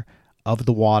temperature of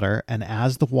the water. And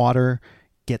as the water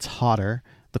gets hotter,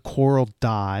 the coral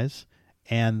dies,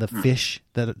 and the fish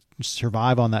that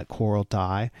survive on that coral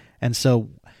die. And so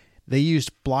they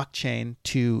used blockchain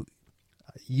to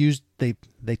they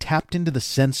tapped into the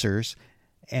sensors,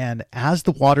 and as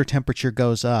the water temperature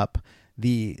goes up,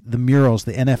 the murals,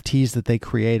 the NFTs that they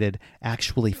created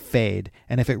actually fade.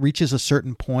 And if it reaches a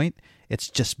certain point, it's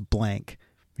just blank,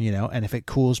 and if it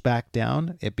cools back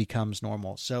down, it becomes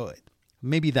normal. So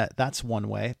maybe that's one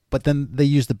way, but then they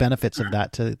use the benefits of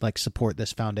that to like support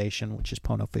this foundation, which is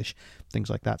Pono Fish, things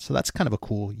like that. So that's kind of a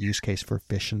cool use case for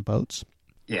fish and boats.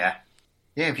 Yeah.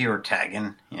 Yeah, if you were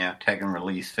tagging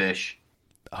release fish.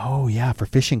 Oh, yeah, for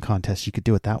fishing contests, you could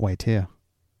do it that way, too.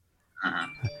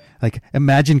 Like,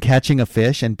 imagine catching a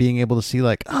fish and being able to see,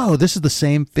 like, oh, this is the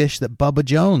same fish that Bubba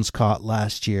Jones caught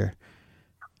last year.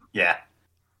 Yeah.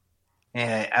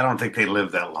 Yeah, I don't think they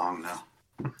live that long,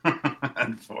 though.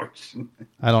 Unfortunately.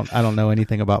 I don't know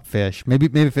anything about fish. Maybe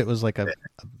if it was like a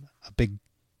big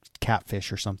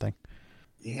catfish or something.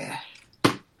 Yeah.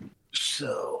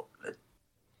 So...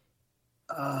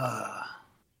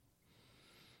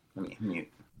 let me mute.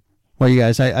 Well, you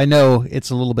guys, I know it's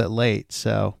a little bit late,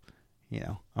 so,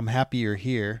 I'm happy you're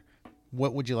here.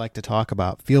 What would you like to talk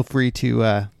about? Feel free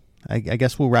to, I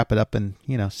guess we'll wrap it up in,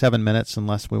 7 minutes,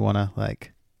 unless we want to,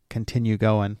 like, continue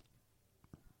going.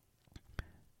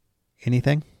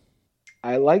 Anything?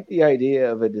 I like the idea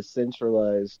of a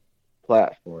decentralized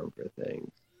platform for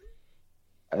things.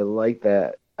 I like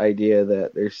that idea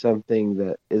that there's something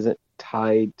that isn't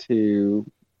tied to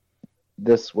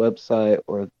this website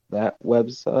or that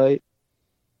website.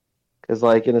 Because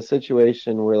like in a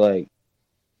situation where like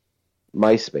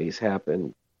MySpace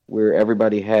happened, where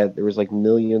there was like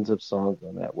millions of songs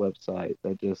on that website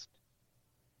that just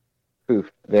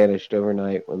vanished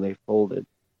overnight when they folded,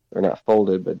 or not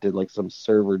folded, but did like some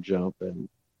server jump and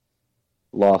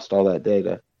lost all that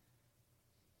data.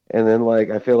 And then like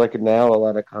I feel like now a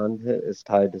lot of content is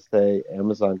tied to, say,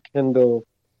 Amazon Kindle.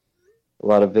 A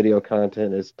lot of video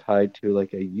content is tied to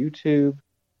like a YouTube.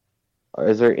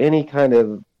 Is there any kind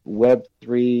of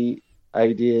Web3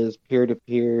 ideas,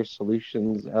 peer-to-peer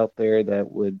solutions out there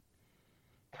that would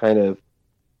kind of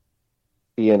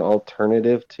be an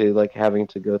alternative to like having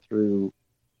to go through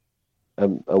a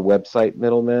website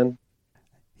middleman?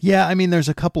 Yeah, I mean, there's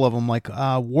a couple of them, like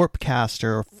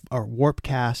Warpcaster or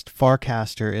Warpcast,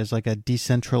 Farcaster is like a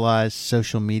decentralized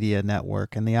social media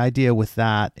network. And the idea with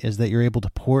that is that you're able to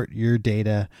port your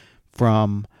data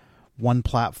from one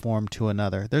platform to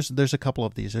another. There's a couple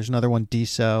of these. There's another one,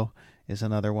 DeSo is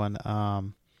another one.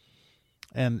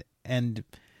 And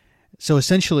so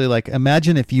essentially, like,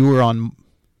 imagine if you were on,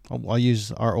 I'll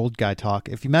use our old guy talk.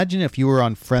 Imagine if you were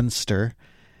on Friendster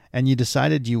and you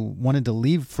decided you wanted to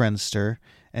leave Friendster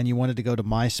and you wanted to go to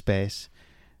MySpace.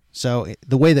 So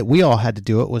the way that we all had to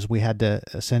do it was we had to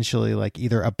essentially like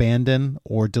either abandon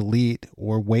or delete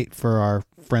or wait for our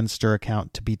Friendster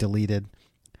account to be deleted,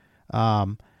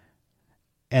 and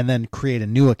then create a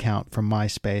new account from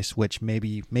MySpace, which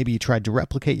maybe you tried to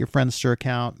replicate your Friendster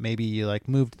account, maybe you like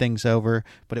moved things over,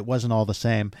 but it wasn't all the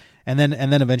same. And then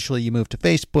eventually you moved to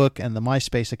Facebook, and the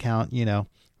MySpace account,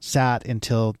 sat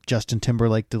until Justin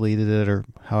Timberlake deleted it or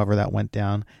however that went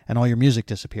down, and all your music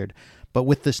disappeared. But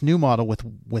with this new model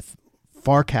with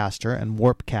Farcaster and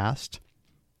Warpcast,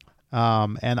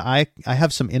 and I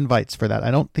have some invites for that.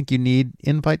 I don't think you need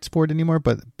invites for it anymore,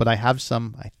 but I have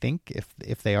some, I think,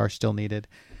 if they are still needed.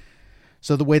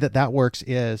 So the way that works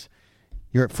is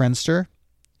you're at Friendster,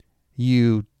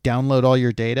 you download all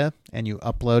your data and you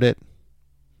upload it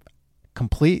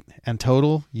complete and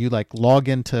total. You like log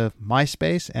into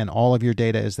MySpace and all of your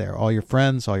data is there, all your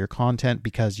friends, all your content,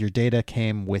 because your data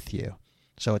came with you.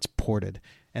 So it's ported.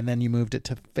 And then you moved it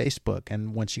to Facebook.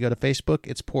 And once you go to Facebook,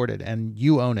 it's ported and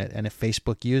you own it. And if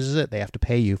Facebook uses it, they have to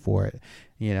pay you for it,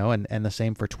 and the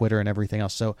same for Twitter and everything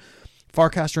else. So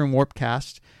Farcaster and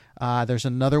Warpcast. There's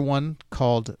another one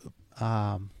called,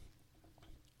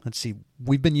 let's see,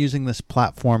 we've been using this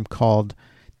platform called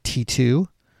T2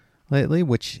 lately,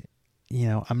 which,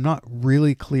 I'm not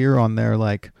really clear on their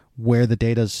like where the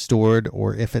data is stored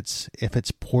or if it's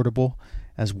portable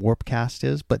as Warpcast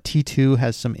is, but T2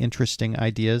 has some interesting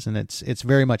ideas, and it's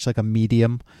very much like a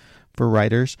medium for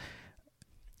writers.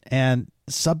 And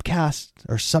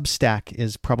Substack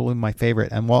is probably my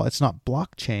favorite. And while it's not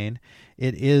blockchain,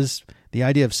 it is, the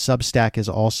idea of Substack is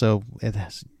also, it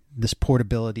has this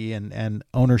portability and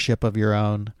ownership of your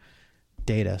own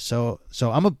data. So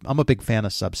I'm a big fan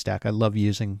of Substack. I love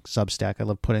using Substack. I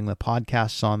love putting the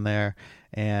podcasts on there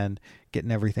and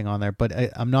getting everything on there. But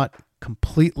I'm not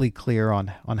completely clear on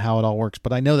how it all works.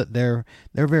 But I know that they're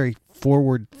very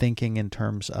forward thinking in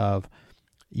terms of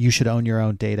you should own your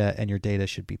own data and your data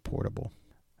should be portable.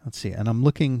 Let's see. And I'm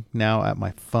looking now at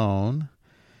my phone.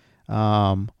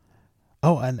 And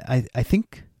I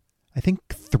think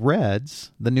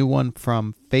Threads, the new one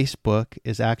from Facebook,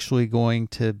 is actually going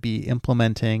to be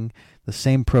implementing the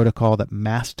same protocol that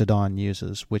Mastodon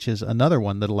uses, which is another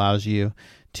one that allows you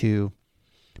to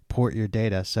port your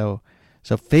data. So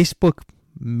Facebook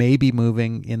may be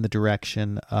moving in the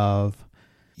direction of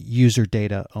user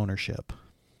data ownership,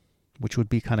 which would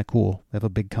be kind of cool. If a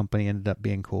big company ended up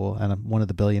being cool and one of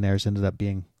the billionaires ended up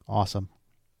being awesome.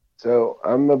 So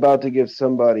I'm about to give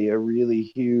somebody a really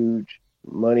huge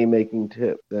money-making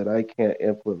tip that I can't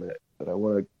implement, but I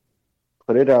want to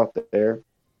put it out there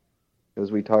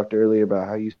because we talked earlier about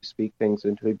how you speak things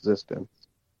into existence.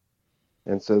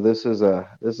 And so this is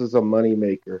a money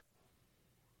maker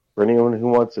for anyone who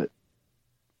wants it.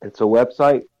 It's a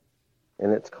website,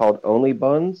 and it's called Only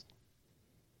Buns,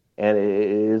 and it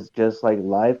is just like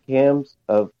live cams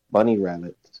of bunny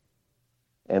rabbits,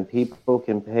 and people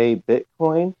can pay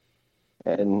Bitcoin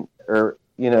or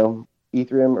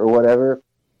Ethereum or whatever,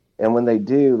 and when they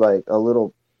do, like a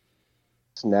little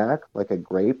snack, like a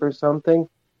grape or something,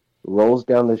 rolls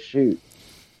down the chute,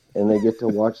 and they get to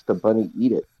watch the bunny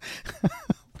eat it.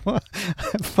 I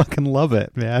fucking love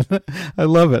it, man. I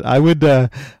love it. I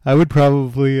would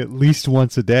probably at least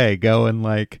once a day go and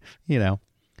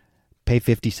pay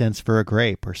 50 cents for a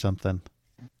grape or something.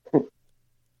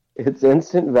 It's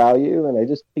instant value, and I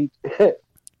just teach it.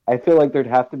 I feel like there'd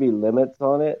have to be limits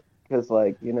on it because,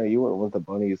 you wouldn't want the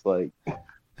bunnies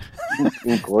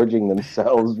engorging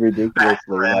themselves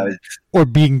ridiculously, or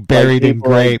being buried in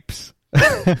grapes.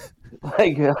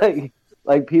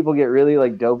 Like people get really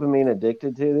dopamine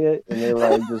addicted to it, and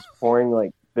they're just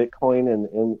pouring Bitcoin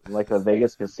in a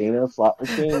Vegas casino slot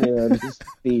machine, just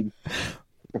feed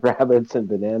rabbits and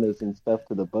bananas and stuff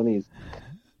to the bunnies.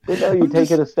 But no, you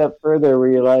take it a step further where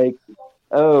you're like,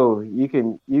 oh, you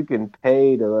can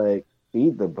pay to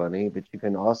feed the bunny, but you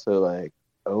can also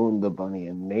own the bunny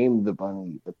and name the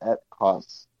bunny, but that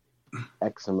costs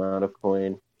X amount of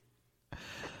coin.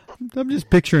 I'm just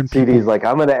picturing people. CD's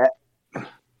I'm gonna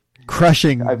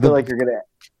crushing. I feel like you're gonna.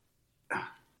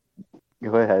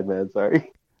 Go ahead, man.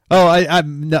 Sorry. Oh,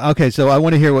 I'm no, okay. So I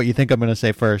want to hear what you think I'm going to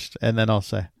say first, and then I'll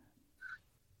say.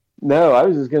 No, I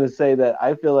was just going to say that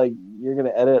I feel like you're going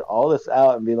to edit all this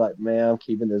out and be like, man, I'm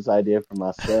keeping this idea for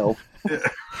myself.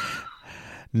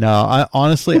 No,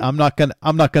 I'm not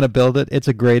gonna build it. It's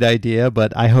a great idea,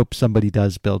 but I hope somebody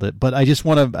does build it. But I just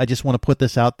want to put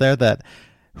this out there that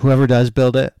whoever does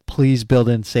build it, please build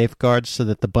in safeguards so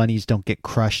that the bunnies don't get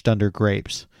crushed under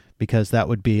grapes, because that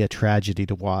would be a tragedy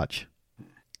to watch.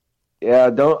 Yeah,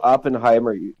 don't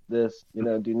Oppenheimer this.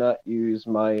 Do not use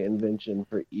my invention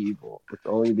for evil. It's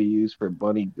only to be used for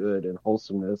bunny good and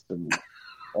wholesomeness and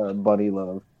bunny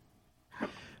love.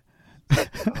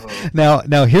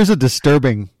 Now, here's a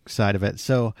disturbing side of it.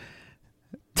 So,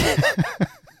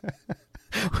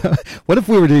 what if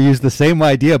we were to use the same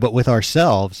idea but with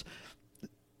ourselves?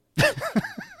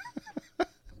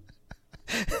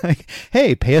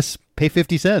 Hey, pay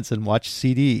 50 cents and watch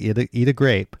CD eat a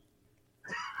grape.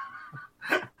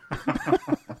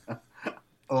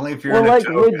 Only if you're in a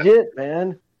legit,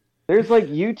 man. There's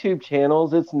YouTube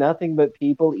channels. It's nothing but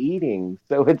people eating.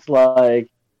 So it's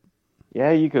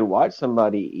yeah, you could watch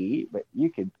somebody eat, but you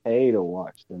could pay to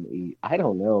watch them eat. I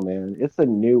don't know, man. It's a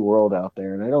new world out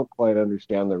there, and I don't quite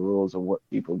understand the rules of what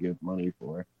people give money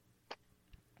for.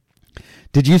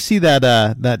 Did you see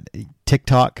that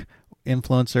TikTok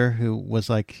influencer who was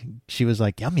like, she was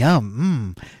like, yum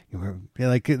yum, you were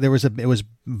like, it was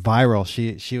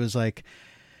viral. She was like,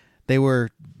 they were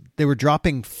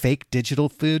dropping fake digital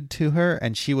food to her,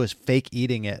 and she was fake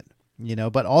eating it.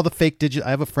 But all the fake digital,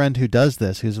 I have a friend who does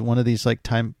this, who's one of these like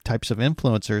types of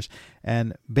influencers,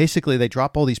 and basically they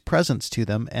drop all these presents to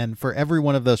them, and for every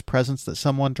one of those presents that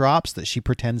someone drops that she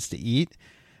pretends to eat,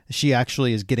 she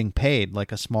actually is getting paid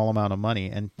like a small amount of money,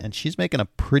 and she's making a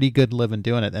pretty good living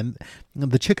doing it. And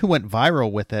the chick who went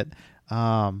viral with it,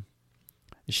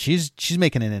 she's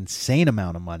making an insane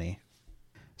amount of money.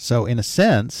 So in a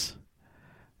sense,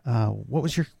 what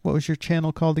was your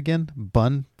channel called again?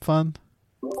 Fun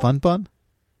Bun?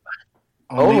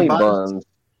 Only buns.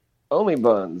 Only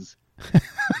buns.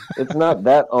 It's not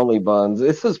that only buns.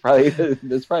 This is probably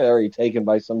already taken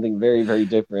by something very, very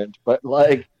different. But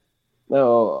like,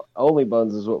 no, only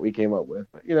buns is what we came up with.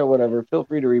 Whatever. Feel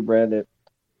free to rebrand it.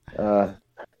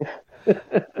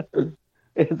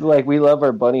 It's like we love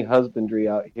our bunny husbandry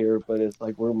out here, but it's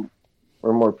like we're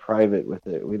more private with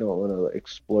it. We don't want to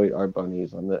exploit our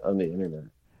bunnies on the internet.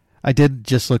 I did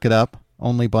just look it up,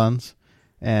 Only Buns,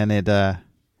 and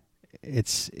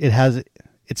it's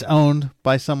owned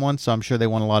by someone, so I'm sure they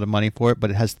want a lot of money for it, but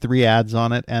it has 3 ads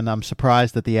on it, and I'm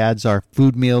surprised that the ads are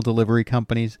food meal delivery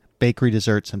companies, bakery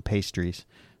desserts, and pastries.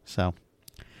 So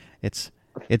it's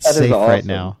safe awesome. Right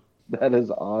now. That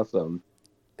is awesome.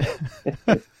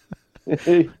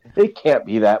 It can't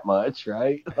be that much,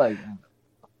 right? Like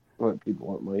what people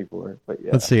want money for. But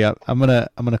yeah. Let's see. I'm gonna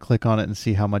click on it and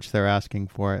see how much they're asking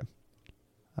for it.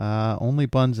 Only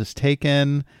Buns is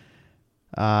taken.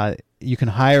 You can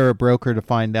hire a broker to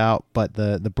find out, but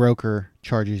the broker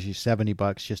charges you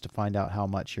 $70 just to find out how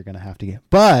much you're going to have to get.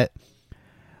 But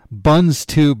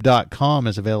bunstube.com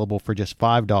is available for just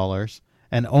 $5,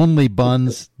 and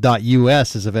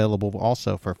onlybuns.us is available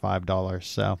also for $5.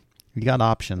 So you got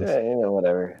options. Yeah,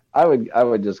 whatever. I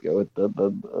would just go with the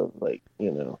like,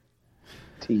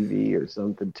 TV or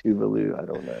something, Tuvalu. I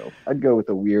don't know. I'd go with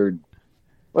a weird,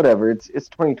 whatever. It's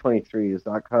 2023. Is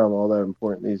 .com all that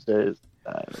important these days?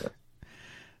 I don't know.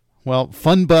 Well,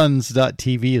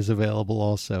 funbuns.tv is available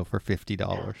also for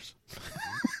 $50.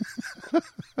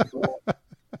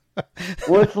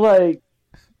 Well, it's like,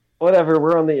 whatever.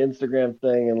 We're on the Instagram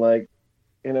thing, and like,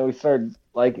 we started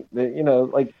like,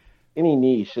 like any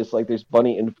niche. It's like there's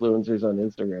bunny influencers on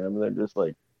Instagram, and they're just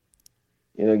like,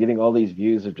 getting all these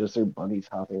views of just their bunnies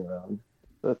hopping around.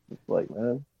 That's just like,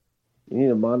 man, you need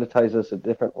to monetize us a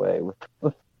different way with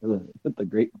the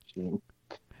Great Machine.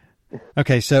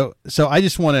 Okay, so I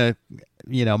just want to,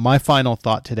 my final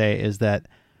thought today is that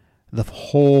the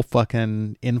whole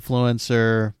fucking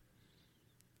influencer,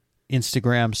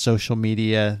 Instagram, social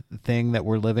media thing that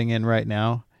we're living in right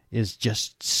now is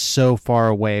just so far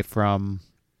away from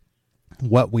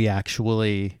what we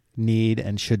actually need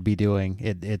and should be doing.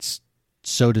 It's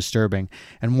so disturbing.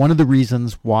 And one of the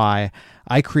reasons why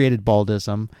I created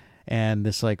Baldism and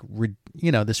this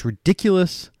this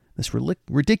ridiculous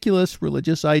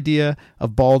religious idea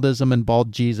of Baldism and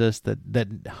bald Jesus that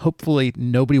hopefully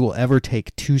nobody will ever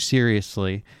take too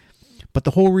seriously. But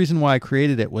the whole reason why I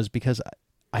created it was because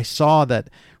I saw that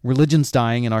religion's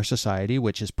dying in our society,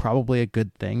 which is probably a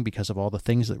good thing because of all the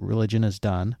things that religion has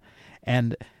done,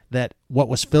 and that what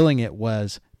was filling it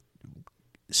was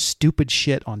stupid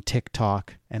shit on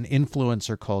TikTok and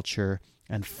influencer culture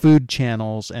and food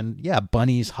channels and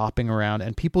bunnies hopping around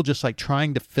and people just like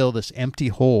trying to fill this empty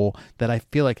hole that I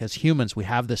feel like as humans we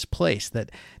have this place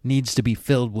that needs to be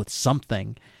filled with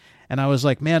something. And I was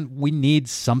like, man, we need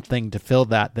something to fill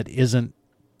that isn't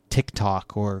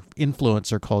TikTok or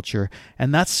influencer culture.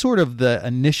 And that's sort of the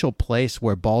initial place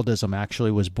where Baldism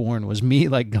actually was born, was me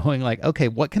like going like, okay,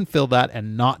 what can fill that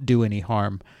and not do any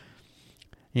harm?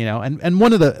 And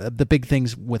one of the big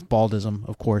things with Baldism,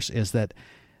 of course, is that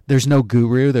there's no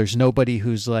guru. There's nobody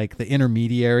who's like the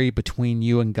intermediary between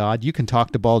you and God. You can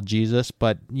talk to bald Jesus,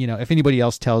 but if anybody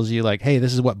else tells you like, hey,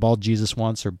 this is what bald Jesus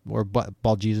wants or what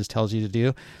bald Jesus tells you to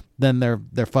do, then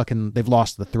they've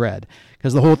lost the thread.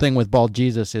 Because the whole thing with bald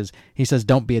Jesus is he says,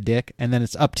 don't be a dick. And then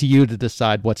it's up to you to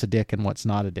decide what's a dick and what's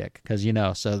not a dick. Because,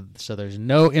 so there's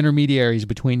no intermediaries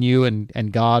between you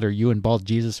and God or you and bald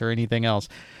Jesus or anything else.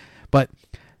 But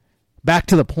back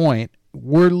to the point,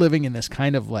 we're living in this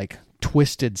kind of like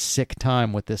twisted, sick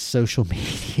time with this social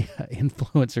media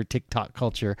influencer TikTok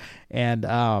culture, and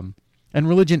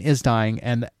religion is dying,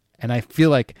 and I feel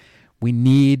like we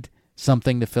need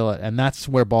something to fill it, and that's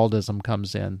where Baldism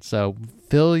comes in. So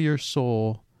fill your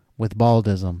soul with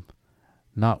Baldism,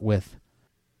 not with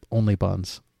only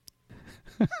buns.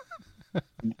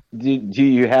 Do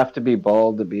you have to be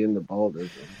bald to be in the baldism?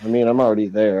 I mean, I'm already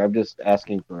there. I'm just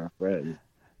asking for a friend.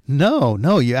 No,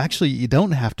 you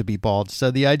don't have to be bald.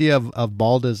 So the idea of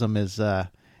baldism is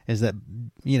that,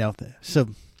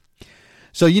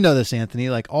 so you know this, Anthony,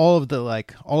 like all of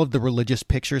the religious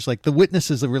pictures, like the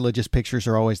witnesses of religious pictures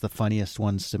are always the funniest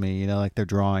ones to me, like their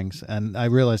drawings. And I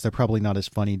realize they're probably not as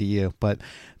funny to you, but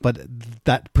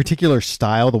that particular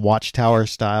style, the Watchtower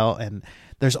style, and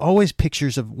there's always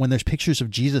pictures of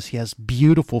Jesus, he has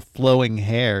beautiful flowing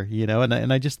hair,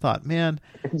 and I just thought, man,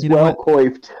 it's well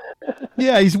coiffed.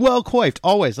 Yeah, he's well coiffed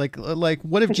always. Like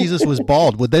what if Jesus was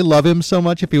bald? Would they love him so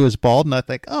much if he was bald? And I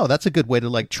think, oh, that's a good way to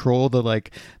like troll the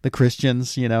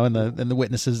Christians, and the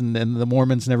witnesses and the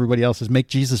Mormons and everybody else, is make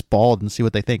Jesus bald and see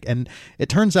what they think. And it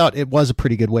turns out it was a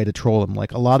pretty good way to troll him.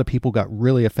 Like a lot of people got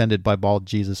really offended by bald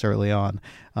Jesus early on.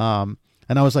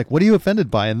 And I was like, what are you offended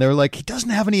by? And they were like, he doesn't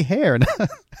have any hair. And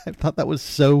I thought that was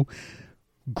so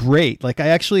great. Like I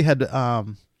actually had,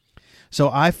 so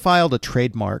I filed a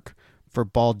trademark for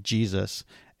bald Jesus,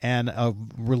 and a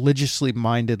religiously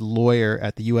minded lawyer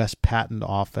at the U.S. Patent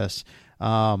Office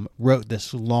wrote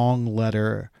this long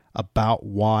letter about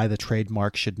why the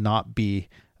trademark should not be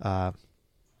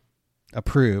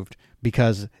approved,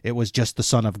 because it was just the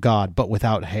Son of God, but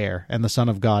without hair, and the Son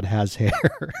of God has hair.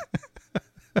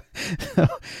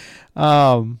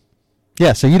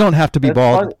 Yeah, so you don't have to be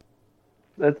bald. Funny.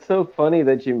 That's so funny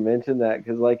that you mentioned that,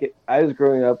 because I was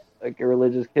growing up like a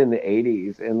religious kid in the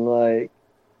 80s,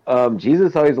 and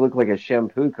Jesus always looked like a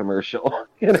shampoo commercial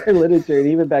in our literature. And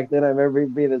even back then, I remember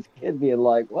being this kid being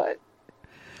like, what?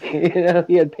 He had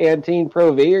Pantene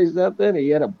Pro V or something, and he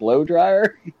had a blow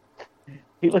dryer.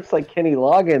 He looks like Kenny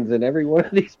Loggins in every one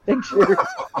of these pictures.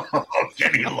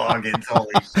 Kenny Loggins,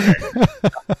 holy shit.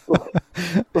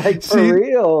 Like, for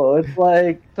real. It's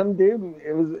like some dude,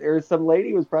 or some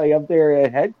lady was probably up there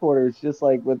at headquarters, just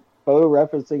like with photo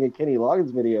referencing a Kenny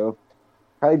Loggins video.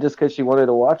 Probably just because she wanted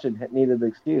to watch it, needed the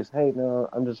excuse. Hey, no,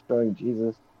 I'm just drawing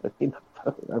Jesus.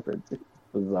 Photo reference. It's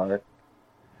bizarre.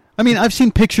 I mean, I've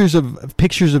seen pictures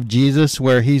of Jesus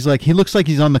where he looks like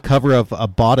he's on the cover of a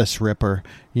Bodice Ripper,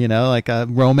 like a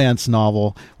romance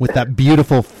novel with that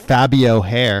beautiful Fabio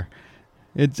hair.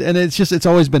 It's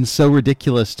always been so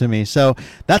ridiculous to me. So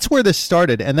that's where this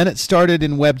started. And then it started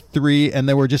in Web3, and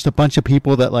there were just a bunch of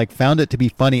people that found it to be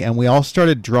funny, and we all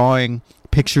started drawing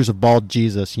pictures of bald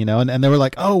Jesus, and they were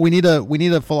like, oh, we need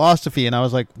a philosophy. And I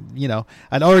was like,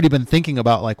 I'd already been thinking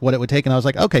about like what it would take, and I was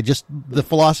like, okay, just the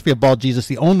philosophy of bald Jesus.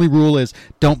 The only rule is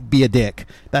don't be a dick.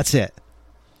 That's it.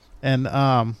 And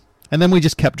then we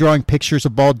just kept drawing pictures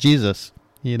of bald Jesus,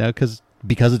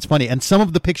 because it's funny. And some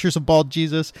of the pictures of bald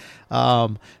Jesus,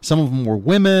 some of them were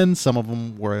women, some of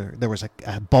them there was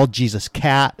a bald Jesus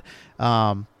cat,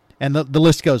 and the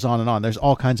list goes on and on. There's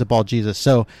all kinds of bald Jesus.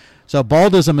 So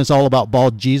baldism is all about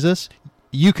bald Jesus.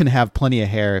 You can have plenty of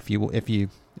hair if you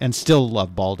and still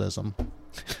love baldism.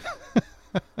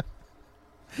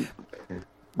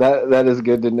 That is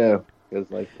good to know, because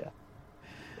like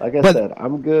I said,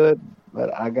 I'm good,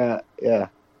 but I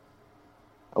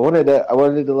wanted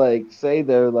to like say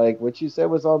though, like what you said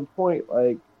was on point.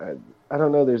 Like I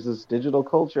don't know, there's this digital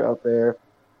culture out there,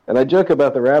 and I joke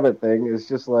about the rabbit thing. It's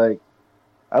just like,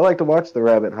 I like to watch the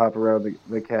rabbit hop around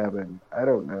the cabin. I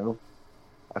don't know.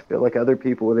 I feel like other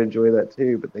people would enjoy that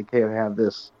too, but they can't have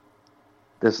this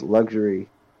luxury.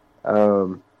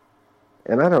 And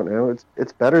I don't know.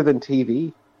 It's better than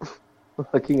TV.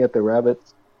 Looking at the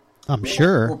rabbits. I'm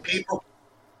sure.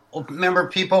 Remember,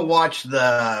 people watch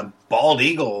the bald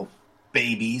eagle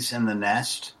babies in the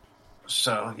nest.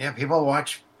 So yeah, people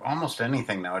watch almost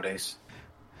anything nowadays.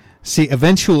 See,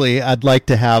 eventually, I'd like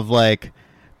to have like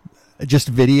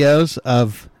just videos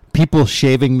of people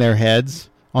shaving their heads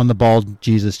on the Bald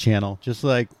Jesus channel. Just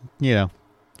like, it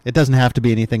doesn't have to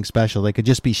be anything special. They could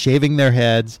just be shaving their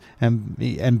heads and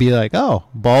be like, oh,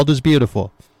 bald is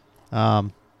beautiful.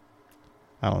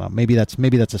 I don't know. Maybe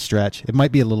that's a stretch. It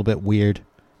might be a little bit weird.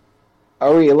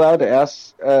 Are we allowed to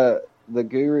ask the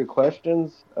guru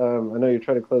questions? I know you're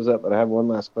trying to close up, but I have one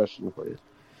last question for you.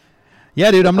 Yeah,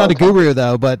 dude, I'm not a guru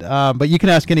though, but you can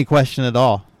ask any question at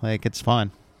all. Like, it's fine.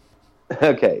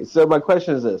 Okay, so my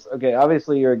question is this. Okay,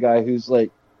 obviously you're a guy who's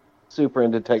like super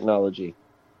into technology.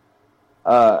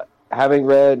 Having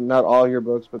read not all your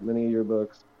books, but many of your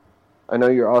books, I know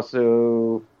you're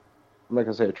also, I'm not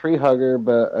going to say a tree hugger,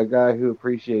 but a guy who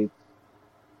appreciates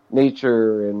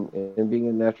nature and being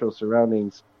in natural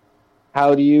surroundings.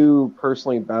 How do you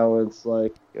personally balance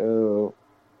like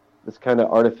this kind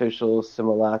of artificial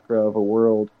simulacra of a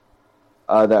world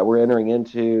that we're entering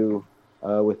into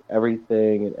with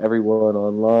everything and everyone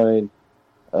online,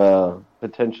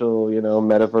 potential,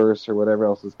 metaverse or whatever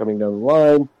else is coming down the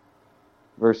line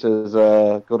versus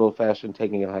good old-fashioned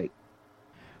taking a hike?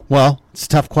 Well, it's a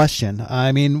tough question.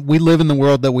 I mean, we live in the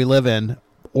world that we live in,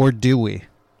 or do we?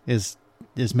 Is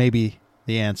maybe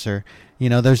the answer.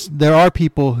 There are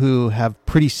people who have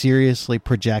pretty seriously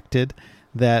projected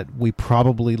that we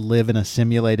probably live in a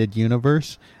simulated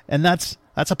universe, and that's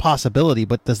a possibility,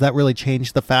 but does that really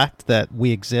change the fact that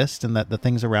we exist and that the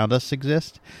things around us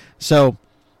exist? So,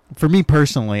 for me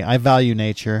personally, I value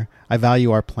nature. I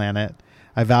value our planet.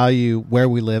 I value where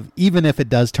we live, even if it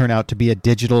does turn out to be a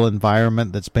digital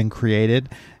environment that's been created.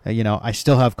 I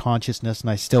still have consciousness, and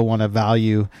I still want to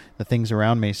value the things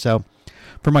around me. So,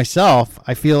 for myself,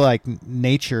 I feel like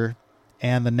nature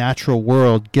and the natural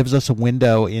world gives us a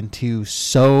window into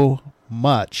so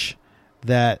much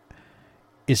that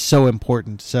is so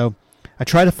important. So, I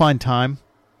try to find time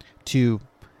to,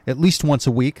 at least once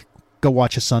a week, go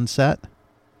watch a sunset.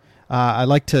 I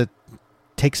like to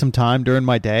take some time during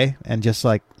my day and just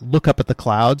like look up at the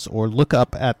clouds or look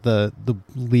up at the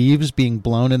leaves being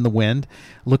blown in the wind,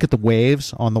 look at the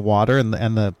waves on the water and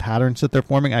the patterns that they're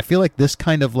forming. I feel like this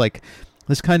kind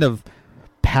of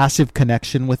passive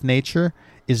connection with nature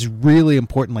is really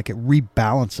important. Like, it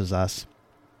rebalances us.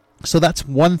 So that's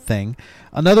one thing.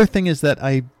 Another thing is that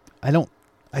I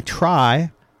try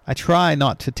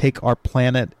not to take our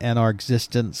planet and our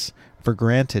existence for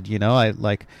granted.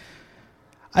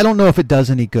 I don't know if it does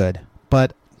any good,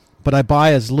 but I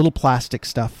buy as little plastic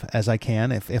stuff as I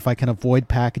can. If I can avoid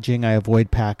packaging, I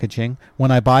avoid packaging.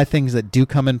 When I buy things that do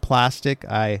come in plastic,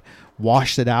 I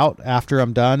wash it out after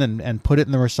I'm done and put it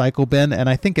in the recycle bin. And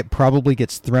I think it probably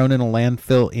gets thrown in a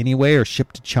landfill anyway or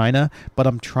shipped to China, but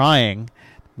I'm trying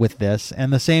with this.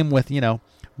 And the same with,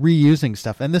 reusing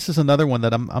stuff. And this is another one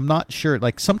that I'm not sure.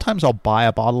 Like, sometimes I'll buy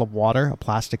a bottle of water, a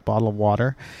plastic bottle of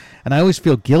water, and I always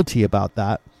feel guilty about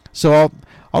that. So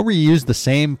I'll reuse the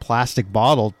same plastic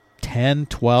bottle 10,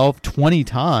 12, 20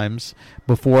 times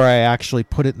before I actually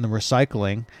put it in the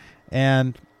recycling.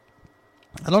 And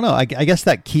I don't know, I guess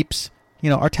that keeps,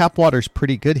 our tap water is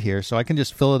pretty good here, so I can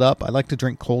just fill it up. I like to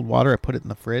drink cold water. I put it in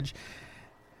the fridge.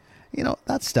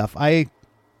 That stuff. I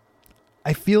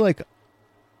feel like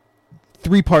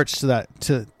three parts to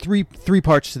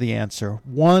the answer.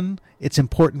 One, it's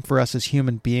important for us as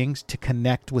human beings to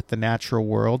connect with the natural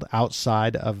world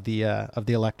outside of the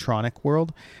electronic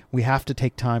world. We have to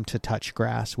take time to touch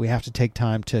grass. We have to take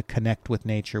time to connect with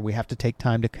nature. We have to take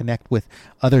time to connect with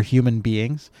other human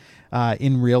beings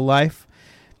in real life.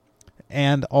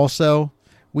 And also,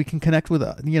 we can connect with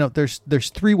there's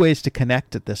three ways to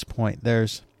connect at this point.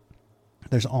 There's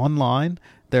online,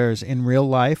 there's in real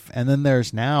life, and then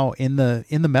there's now in the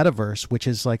metaverse, which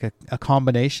is like a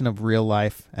combination of real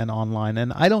life and online.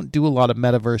 And I don't do a lot of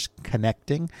metaverse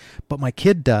connecting, but my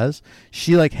kid does.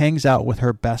 She like hangs out with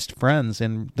her best friends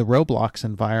in the Roblox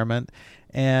environment,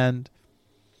 and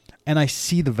I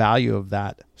see the value of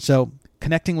that. So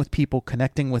connecting with people,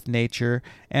 connecting with nature,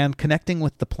 and connecting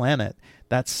with the planet,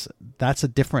 that's a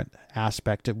different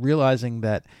aspect of realizing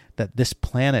that this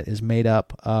planet is made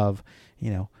up of,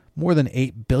 more than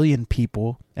 8 billion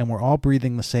people, and we're all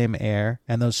breathing the same air,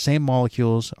 and those same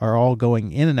molecules are all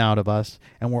going in and out of us,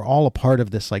 and we're all a part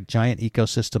of this like giant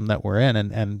ecosystem that we're in,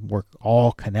 and we're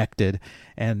all connected,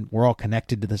 and we're all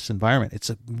connected to this environment. It's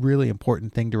a really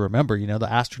important thing to remember. The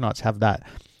astronauts have that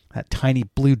tiny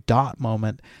blue dot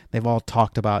moment they've all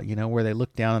talked about, where they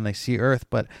look down and they see Earth.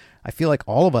 But I feel like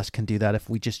all of us can do that if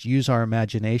we just use our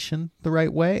imagination the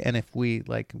right way, and if we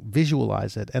like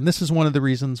visualize it. And this is one of the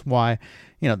reasons why,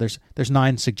 there's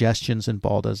 9 suggestions in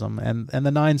Baldism, and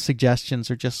the 9 suggestions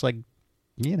are just like,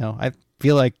 I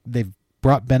feel like they've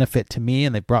brought benefit to me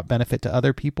and they've brought benefit to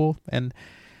other people, and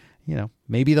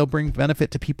maybe they'll bring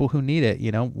benefit to people who need it.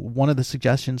 One of the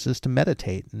suggestions is to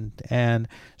meditate and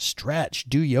stretch,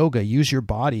 do yoga, use your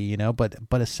body, but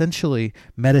essentially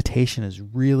meditation is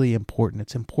really important.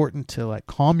 It's important to like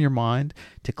calm your mind,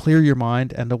 to clear your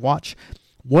mind, and to watch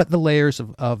what the layers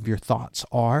of your thoughts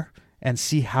are and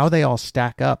see how they all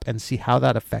stack up and see how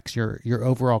that affects your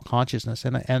overall consciousness.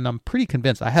 And I'm pretty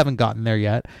convinced, I haven't gotten there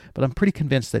yet, but I'm pretty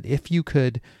convinced that if you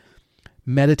could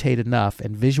meditate enough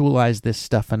and visualize this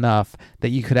stuff enough, that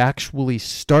you could actually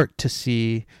start to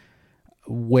see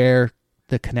where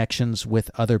the connections with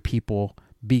other people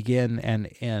begin and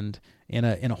end in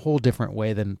a whole different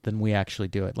way than we actually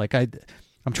do it. Like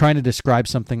I'm trying to describe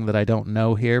something that I don't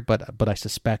know here, but I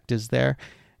suspect is there.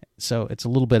 So it's a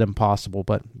little bit impossible,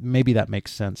 but maybe that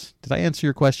makes sense. Did I answer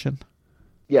your question?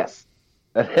 Yes,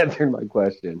 that answered my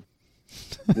question.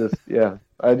 Yeah.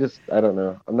 I don't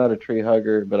know. I'm not a tree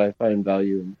hugger, but I find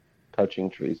value in touching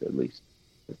trees at least.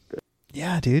 It's good.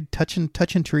 Yeah, dude, touching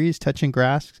trees, touching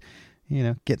grass,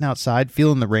 getting outside,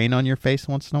 feeling the rain on your face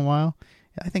once in a while.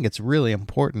 I think it's really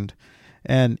important.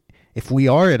 And if we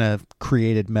are in a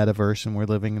created metaverse and we're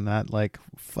living in that, like,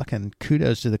 fucking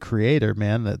kudos to the creator,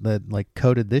 man, that like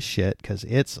coded this shit, because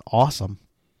it's awesome.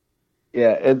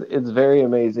 Yeah, it's very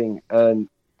amazing, and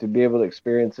to be able to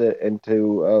experience it and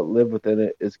to live within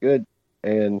it is good,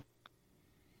 and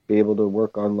be able to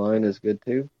work online is good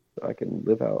too. So I can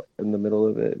live out in the middle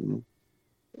of it and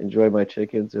enjoy my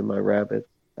chickens and my rabbits.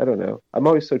 I don't know. I'm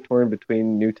always so torn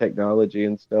between new technology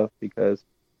and stuff, because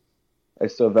I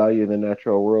still value the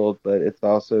natural world, but it's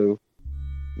also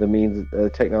the means.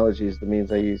 Technology is the means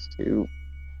I use to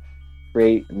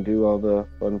create and do all the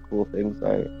fun, cool things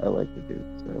I like to do.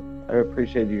 So I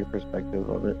appreciate your perspective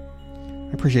on it.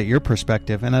 I appreciate your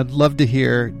perspective, and I'd love to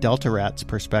hear Delta Rat's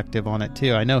perspective on it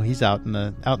too. I know he's out in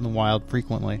the wild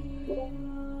frequently.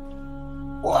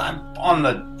 Well, I'm on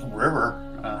the river,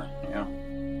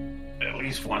 at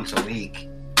least once a week.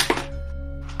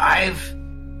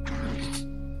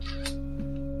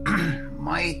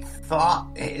 My thought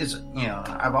is,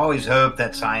 I've always hoped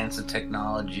that science and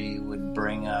technology would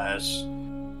bring us,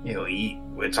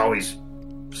 it's always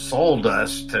sold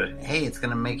us to, hey, it's going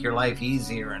to make your life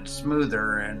easier and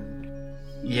smoother, and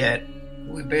yet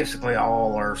we basically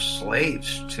all are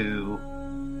slaves to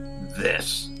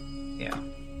this.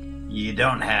 You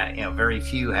don't have, very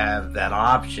few have that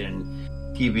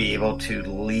option to be able to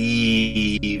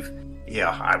leave.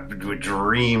 I would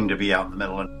dream to be out in the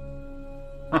middle of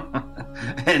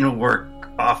and work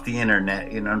off the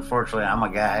internet. Unfortunately, I'm a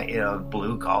guy,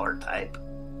 blue collar type.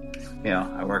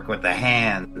 I work with the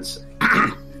hands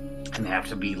and have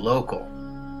to be local.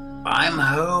 I'm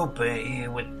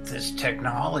hoping with this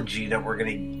technology that we're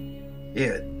going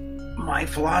to, my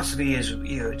philosophy is,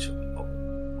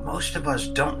 most of us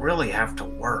don't really have to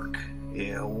work.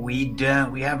 We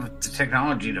have the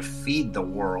technology to feed the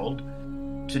world.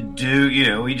 To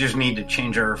do, we just need to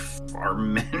change our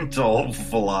mental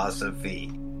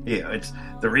philosophy. It's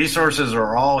the resources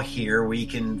are all here. We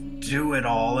can do it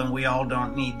all, and we all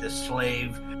don't need to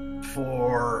slave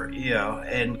for,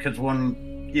 and because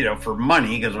for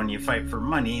money, because when you fight for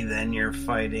money, then you're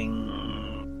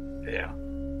fighting,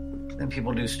 then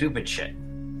people do stupid shit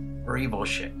or evil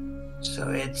shit.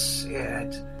 So that's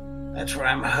where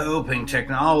I'm hoping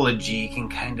technology can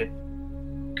kind of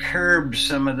curb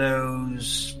some of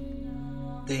those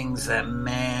things that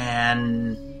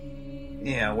man,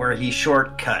 where he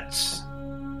shortcuts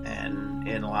and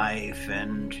in life,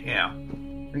 and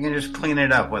we can just clean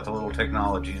it up with a little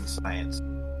technology and science.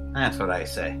 That's what I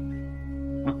say.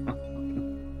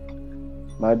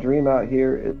 My dream out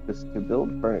here is to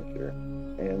build furniture,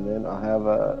 and then I'll have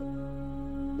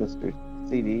Mr.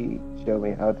 CD show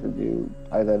me how to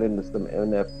tie that into some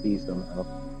NFT somehow.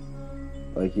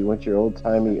 Like, you want your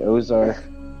old-timey Ozark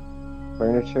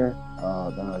furniture? Oh,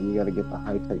 no, you got to get the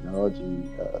high technology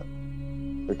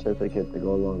certificate to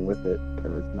go along with it,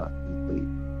 because it's not complete.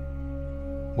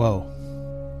 Whoa.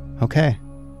 Okay.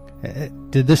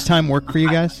 Did this time work for you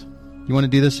guys? You want to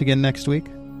do this again next week?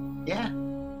 Yeah,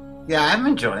 I'm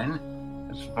enjoying it.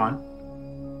 It's fun.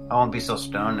 I won't be so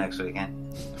stoned next weekend.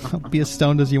 Be as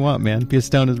stoned as you want, man. Be as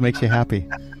stoned as makes you happy.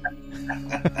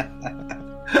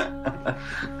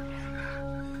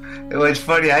 It was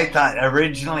funny. I thought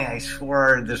originally, I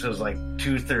swore this was like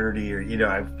 2:30, or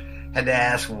I had to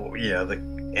ask,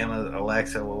 the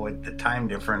Alexa what the time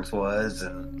difference was,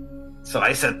 and so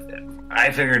I said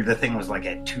I figured the thing was like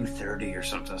at 2:30 or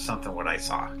something what I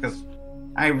saw, because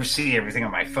I see everything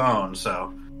on my phone.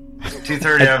 So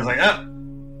 2:30, I was like,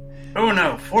 oh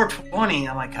no, 4:20.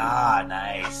 I'm like,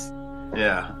 nice.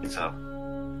 Yeah. So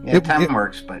time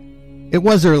works, but. It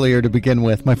was earlier to begin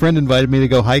with. My friend invited me to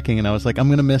go hiking, and I was like, I'm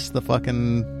going to miss the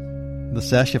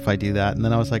sesh if I do that. And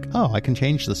then I was like, I can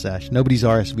change the sesh. Nobody's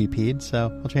RSVP'd,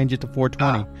 so I'll change it to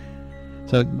 4:20.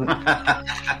 So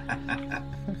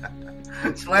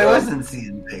that's why I wasn't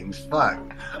seeing things. Fuck.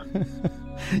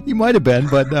 You might have been,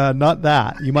 but not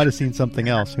that. You might have seen something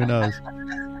else. Who knows?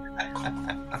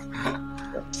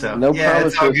 So no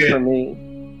promises for me.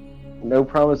 No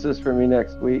promises for me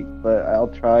next week, but I'll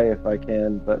try if I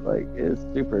can. But it's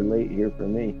super late here for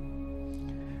me.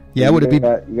 Yeah, would it be?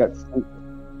 You got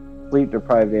sleep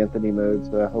deprived Anthony mode,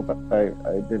 so I hope I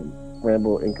didn't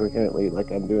ramble incoherently like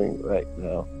I'm doing right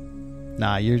now.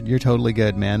 Nah, you're totally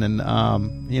good, man. And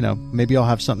maybe I'll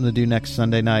have something to do next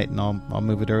Sunday night, and I'll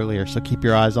move it earlier. So keep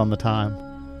your eyes on the time.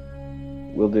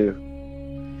 Will do.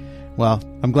 Well,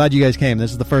 I'm glad you guys came.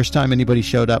 This is the first time anybody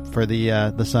showed up for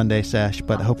the Sunday sesh,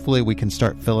 but hopefully we can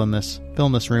start filling this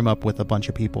room up with a bunch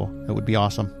of people. It would be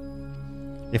awesome.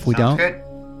 If we don't, good.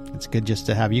 It's good just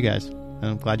to have you guys.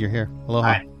 And I'm glad you're here. Aloha.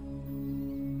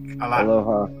 All right.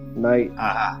 Aloha. Night.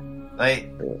 Late.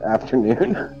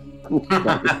 Afternoon.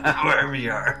 Wherever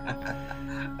you are.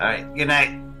 All right. Good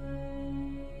night.